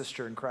loving a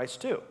sister in Christ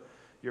too.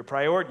 You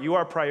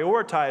are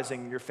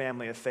prioritizing your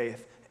family of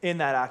faith in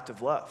that act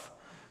of love.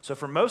 So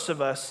for most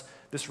of us,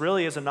 this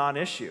really is a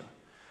non-issue.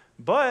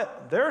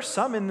 But there are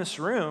some in this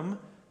room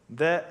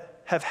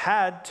that have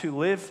had to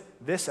live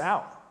this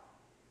out,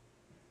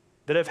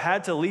 that have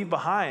had to leave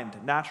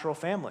behind natural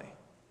family,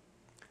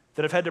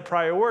 that have had to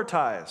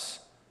prioritize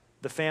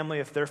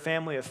their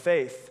family of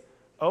faith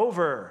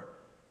over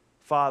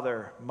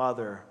father,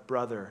 mother,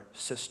 brother,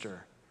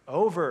 sister,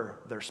 over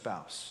their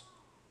spouse,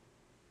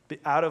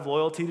 out of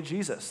loyalty to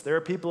Jesus. There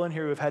are people in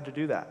here who have had to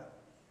do that.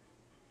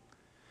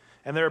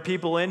 And there are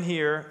people in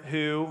here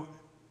who,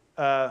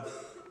 I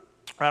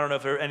don't know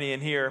if there are any in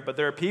here, but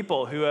there are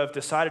people who have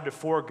decided to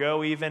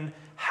forego even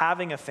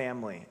having a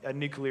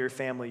nuclear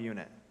family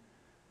unit,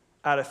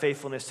 out of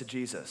faithfulness to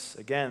Jesus.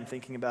 Again,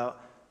 thinking about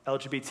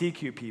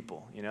LGBTQ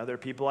people. There are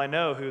people I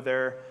know who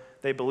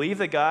they believe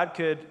that God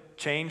could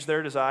change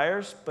their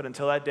desires, but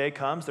until that day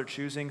comes, they're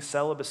choosing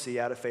celibacy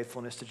out of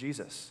faithfulness to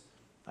Jesus.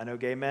 I know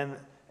gay men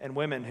and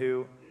women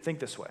who think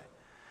this way.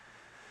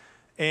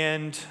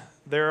 And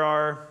there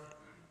are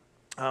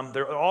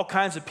all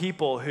kinds of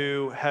people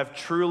who have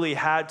truly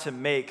had to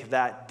make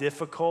that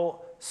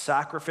difficult,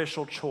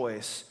 sacrificial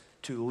choice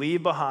to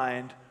leave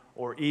behind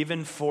or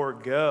even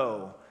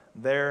forego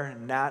their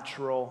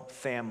natural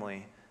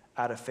family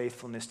out of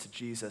faithfulness to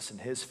Jesus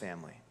and his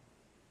family.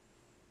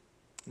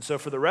 And so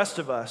for the rest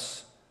of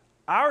us,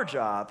 our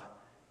job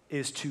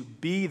is to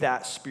be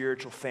that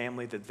spiritual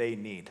family that they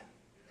need.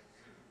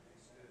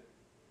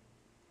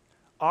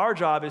 Our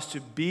job is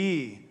to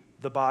be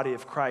the body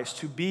of Christ,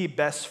 to be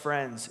best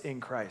friends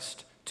in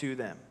Christ to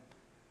them.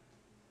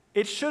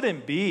 It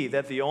shouldn't be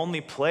that the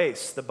only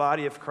place the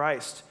body of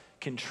Christ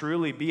can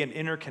truly be an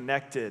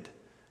interconnected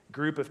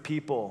group of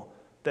people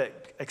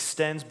that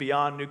extends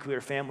beyond nuclear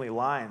family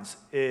lines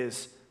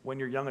is when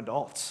you're young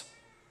adults,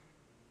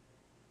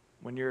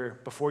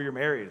 before you're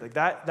married. Like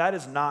that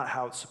is not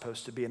how it's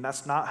supposed to be, and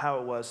that's not how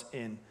it was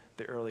in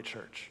the early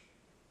church.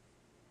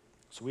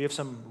 So we have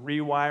some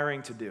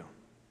rewiring to do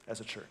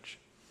as a church.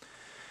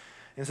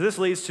 And so this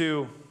leads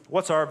to,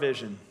 what's our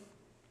vision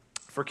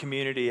for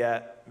community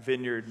at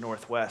Vineyard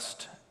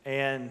Northwest?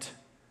 And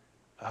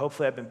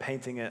hopefully I've been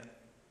painting it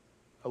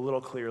a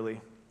little clearly.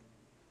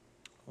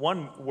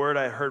 One word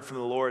I heard from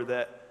the Lord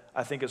that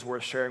I think is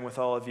worth sharing with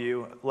all of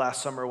you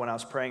last summer when I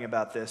was praying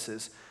about this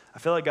is, I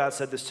feel like God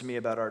said this to me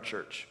about our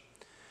church.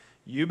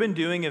 You've been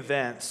doing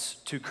events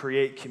to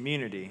create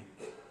community.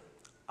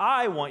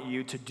 I want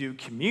you to do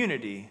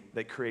community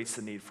that creates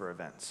the need for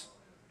events.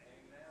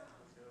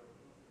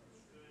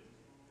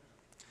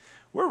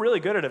 We're really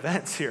good at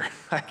events here.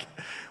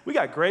 We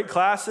got great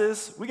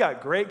classes. We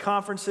got great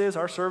conferences.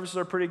 Our services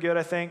are pretty good,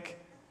 I think.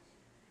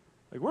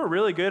 We're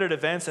really good at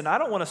events, and I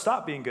don't want to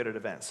stop being good at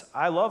events.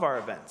 I love our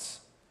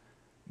events.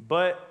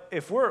 But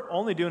if we're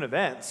only doing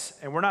events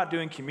and we're not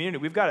doing community,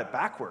 we've got it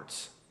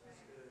backwards.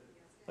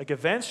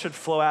 Events should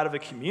flow out of a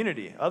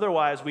community.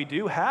 Otherwise, we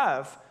do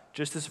have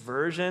just this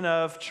version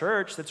of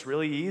church that's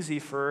really easy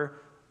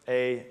for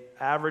a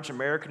average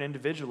American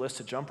individualist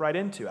to jump right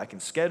into. I can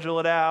schedule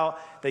it out.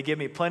 They give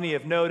me plenty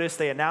of notice.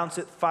 They announce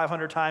it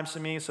 500 times to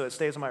me so it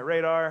stays on my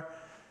radar.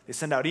 They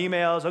send out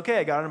emails. Okay,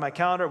 I got it on my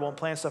calendar. Won't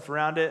plan stuff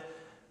around it.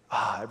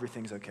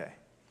 Everything's okay.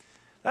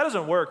 That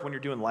doesn't work when you're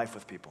doing life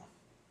with people.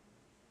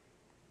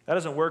 That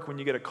doesn't work when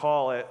you get a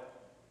call at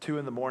 2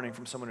 a.m.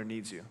 from someone who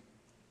needs you.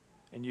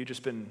 And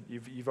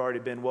you've already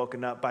been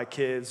woken up by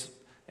kids,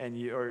 and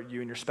you and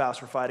your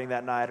spouse were fighting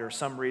that night, or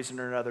some reason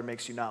or another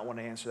makes you not want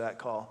to answer that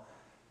call.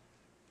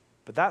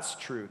 But that's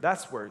true.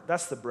 That's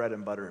the bread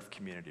and butter of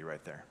community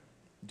right there,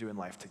 doing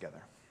life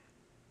together.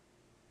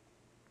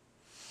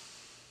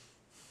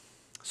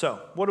 So,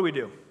 what do we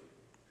do?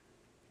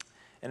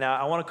 And now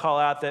I want to call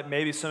out that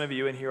maybe some of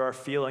you in here are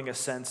feeling a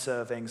sense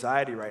of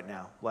anxiety right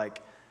now.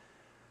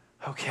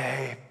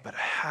 Okay, but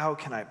how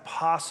can I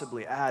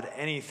possibly add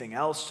anything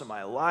else to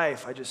my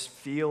life? I just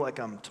feel like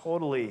I'm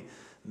totally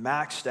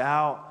maxed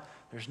out.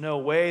 There's no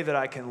way that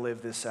I can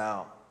live this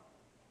out.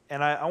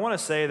 And I want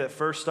to say that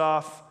first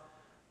off,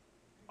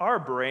 our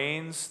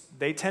brains,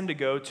 they tend to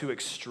go to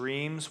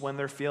extremes when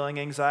they're feeling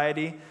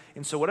anxiety.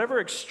 And so whatever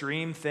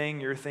extreme thing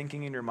you're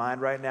thinking in your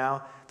mind right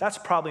now, that's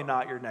probably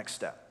not your next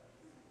step.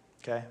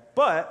 Okay?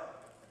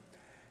 But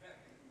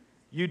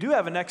you do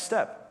have a next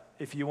step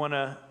if you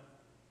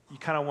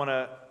kind of want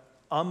to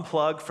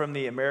unplug from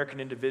the American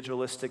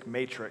individualistic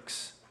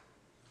matrix,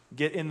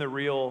 get in the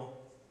real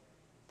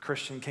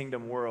Christian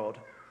kingdom world,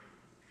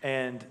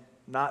 and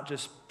not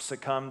just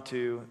succumb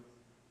to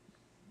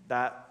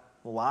that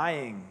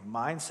lying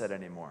mindset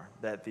anymore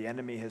that the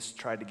enemy has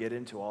tried to get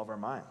into all of our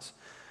minds.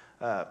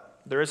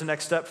 There is a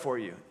next step for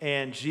you.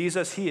 And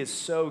Jesus, he is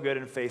so good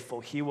and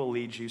faithful. He will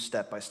lead you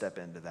step by step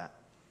into that.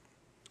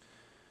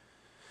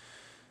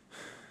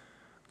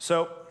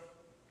 So,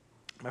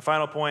 my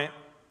final point,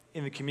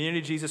 in the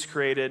community Jesus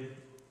created,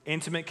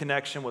 intimate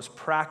connection was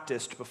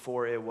practiced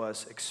before it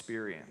was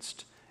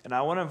experienced. And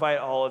I want to invite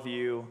all of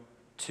you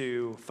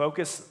to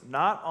focus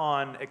not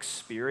on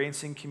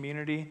experiencing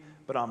community,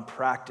 but on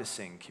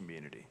practicing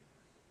community.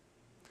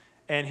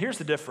 And here's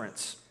the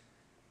difference.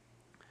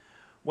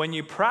 When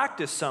you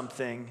practice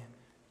something,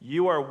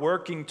 you are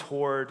working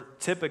toward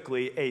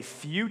typically a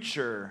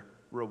future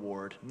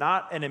reward,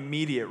 not an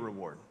immediate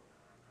reward.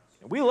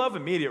 We love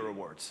immediate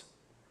rewards.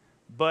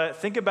 But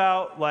think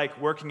about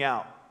working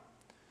out.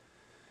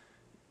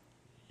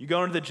 You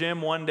go into the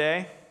gym one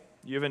day,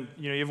 you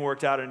haven't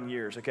worked out in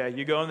years, okay?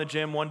 You go in the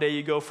gym one day,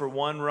 you go for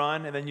one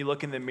run, and then you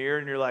look in the mirror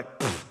and you're like,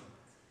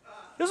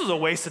 this was a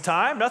waste of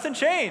time, nothing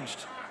changed.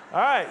 All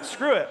right,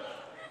 screw it.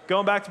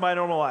 Going back to my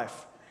normal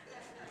life.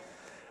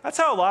 That's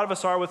how a lot of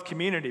us are with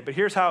community, but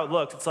here's how it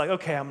looks. It's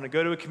okay, I'm gonna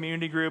go to a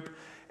community group,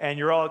 and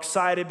you're all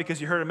excited because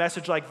you heard a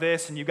message like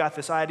this, and you got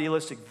this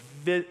idealistic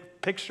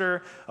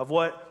picture of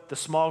what the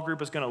small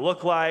group is going to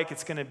look like.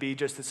 It's going to be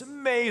just this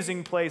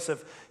amazing place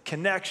of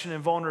connection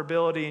and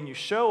vulnerability, and you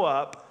show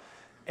up,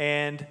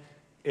 and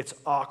it's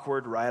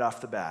awkward right off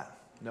the bat.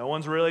 No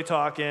one's really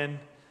talking.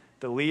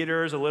 The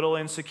leader's a little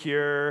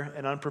insecure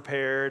and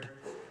unprepared.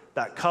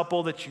 That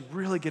couple that you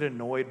really get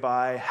annoyed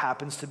by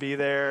happens to be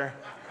there.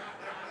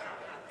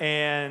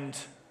 And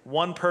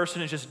one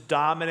person is just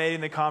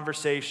dominating the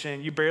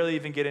conversation. You barely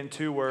even get in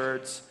 2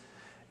 words.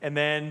 And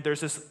then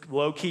there's this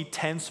low-key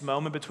tense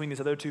moment between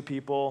these other 2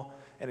 people,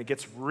 and it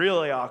gets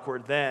really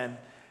awkward then.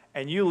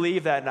 And you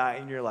leave that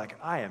night, and you're like,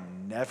 I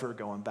am never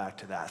going back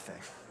to that thing.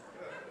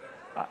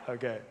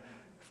 Okay,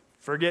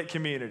 forget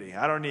community.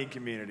 I don't need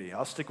community.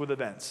 I'll stick with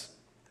events.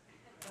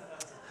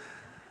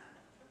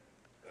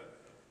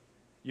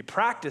 You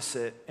practice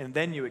it, and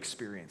then you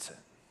experience it.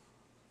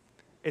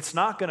 It's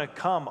not going to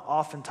come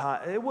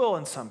oftentimes. It will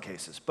in some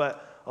cases,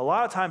 but a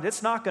lot of times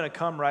it's not going to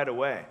come right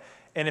away.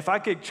 And if I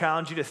could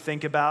challenge you to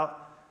think about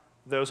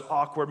those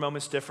awkward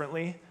moments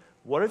differently,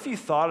 what if you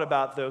thought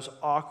about those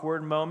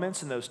awkward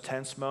moments and those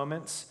tense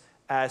moments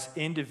as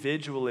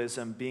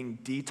individualism being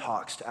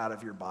detoxed out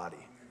of your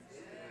body?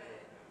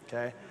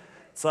 Okay?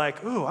 It's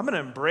ooh, I'm going to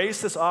embrace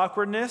this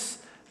awkwardness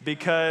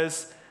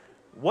because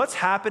what's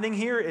happening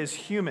here is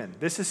human.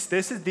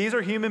 These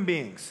are human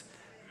beings.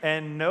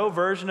 And no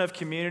version of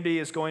community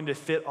is going to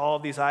fit all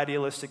of these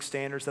idealistic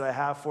standards that I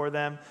have for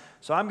them.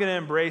 So I'm going to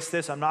embrace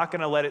this. I'm not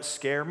going to let it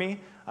scare me.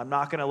 I'm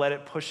not going to let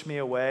it push me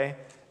away.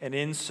 And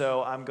in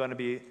so, I'm going to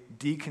be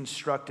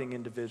deconstructing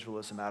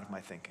individualism out of my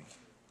thinking.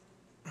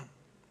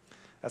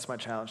 That's my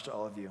challenge to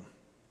all of you.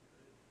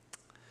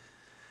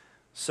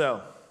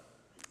 So,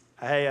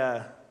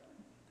 I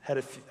had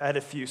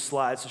a few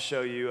slides to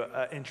show you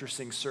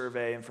interesting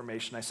survey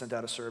information. I sent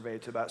out a survey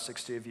to about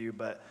 60 of you,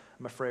 but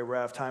I'm afraid we're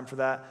out of time for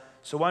that.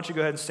 So why don't you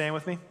go ahead and stand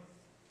with me?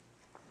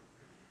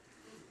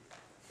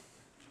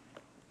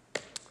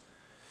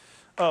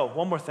 Oh,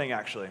 one more thing,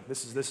 actually.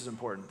 This is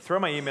important. Throw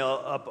my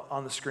email up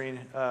on the screen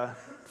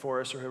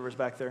for us, or whoever's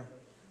back there.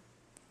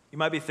 You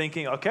might be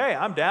thinking, okay,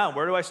 I'm down.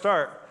 Where do I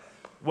start?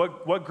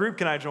 What group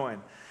can I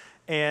join?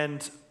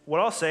 And what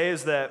I'll say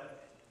is that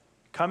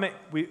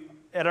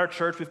at our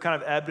church, we've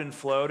kind of ebbed and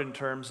flowed in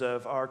terms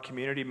of our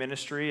community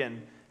ministry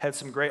and had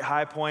some great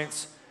high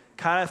points.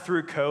 Kind of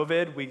through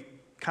COVID, we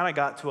kind of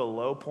got to a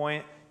low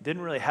point,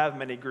 didn't really have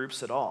many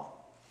groups at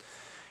all.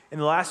 In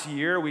the last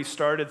year, we've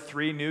started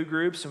 3 new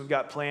groups, and we've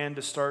got planned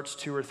to start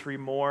 2 or 3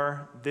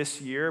 more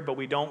this year, but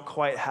we don't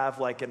quite have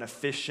like an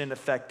efficient,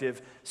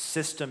 effective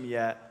system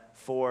yet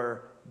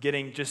for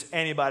getting just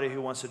anybody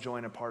who wants to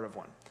join a part of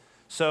one.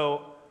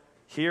 So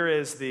here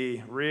is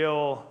the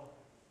real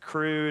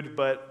crude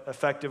but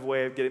effective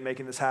way of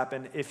making this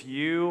happen. If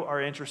you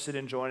are interested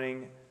in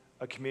joining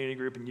a community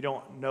group and you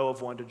don't know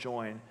of one to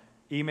join,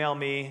 email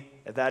me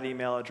at that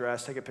email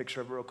address. Take a picture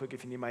of it real quick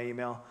if you need my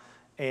email,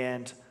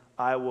 and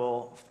I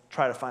will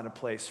try to find a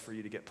place for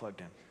you to get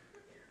plugged in.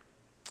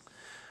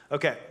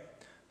 Okay,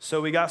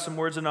 so we got some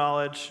words of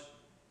knowledge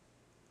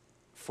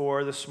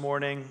for this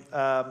morning.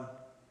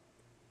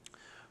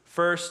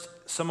 First,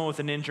 someone with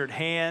an injured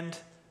hand.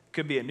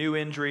 Could be a new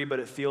injury,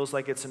 but it feels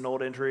like it's an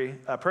old injury.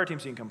 Prayer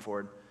teams, you can come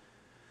forward.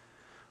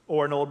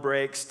 Or an old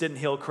breaks, didn't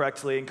heal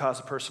correctly and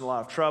caused a person a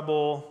lot of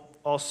trouble.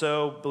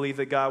 Also, believe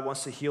that God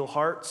wants to heal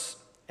hearts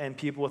and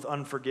people with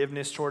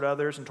unforgiveness toward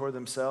others and toward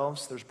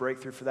themselves. There's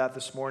breakthrough for that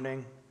this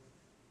morning.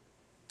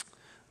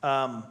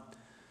 A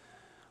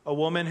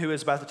woman who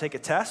is about to take a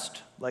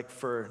test, like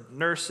for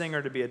nursing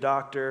or to be a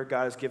doctor.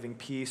 God is giving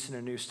peace in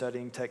a new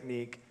studying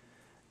technique.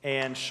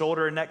 And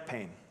shoulder and neck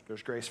pain.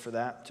 There's grace for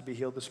that to be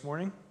healed this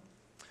morning.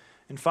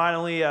 And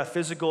finally,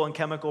 physical and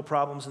chemical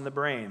problems in the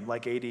brain,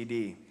 like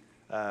ADD.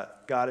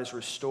 God is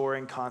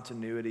restoring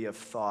continuity of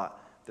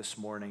thought this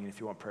morning, and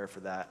if you want prayer for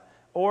that.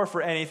 Or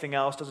for anything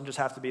else, doesn't just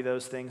have to be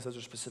those things. Those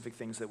are specific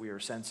things that we are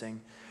sensing.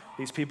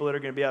 These people that are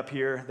going to be up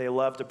here, they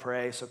love to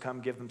pray, so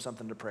come give them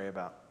something to pray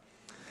about.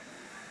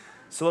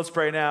 So let's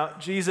pray now.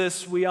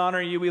 Jesus, we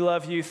honor you, we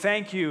love you.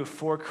 Thank you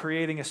for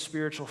creating a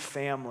spiritual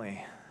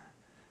family.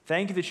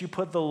 Thank you that you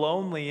put the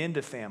lonely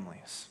into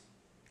families.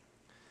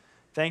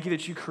 Thank you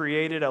that you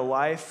created a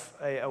life,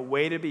 a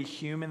way to be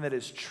human that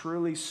is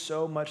truly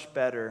so much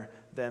better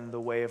than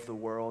the way of the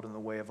world and the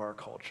way of our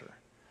culture.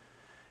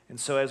 And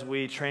so as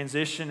we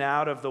transition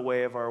out of the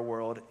way of our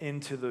world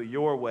into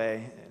your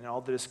way and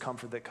all the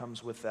discomfort that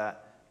comes with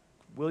that,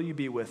 will you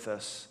be with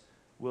us?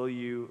 Will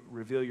you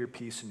reveal your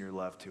peace and your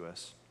love to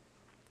us?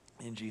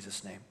 In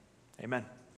Jesus' name, amen.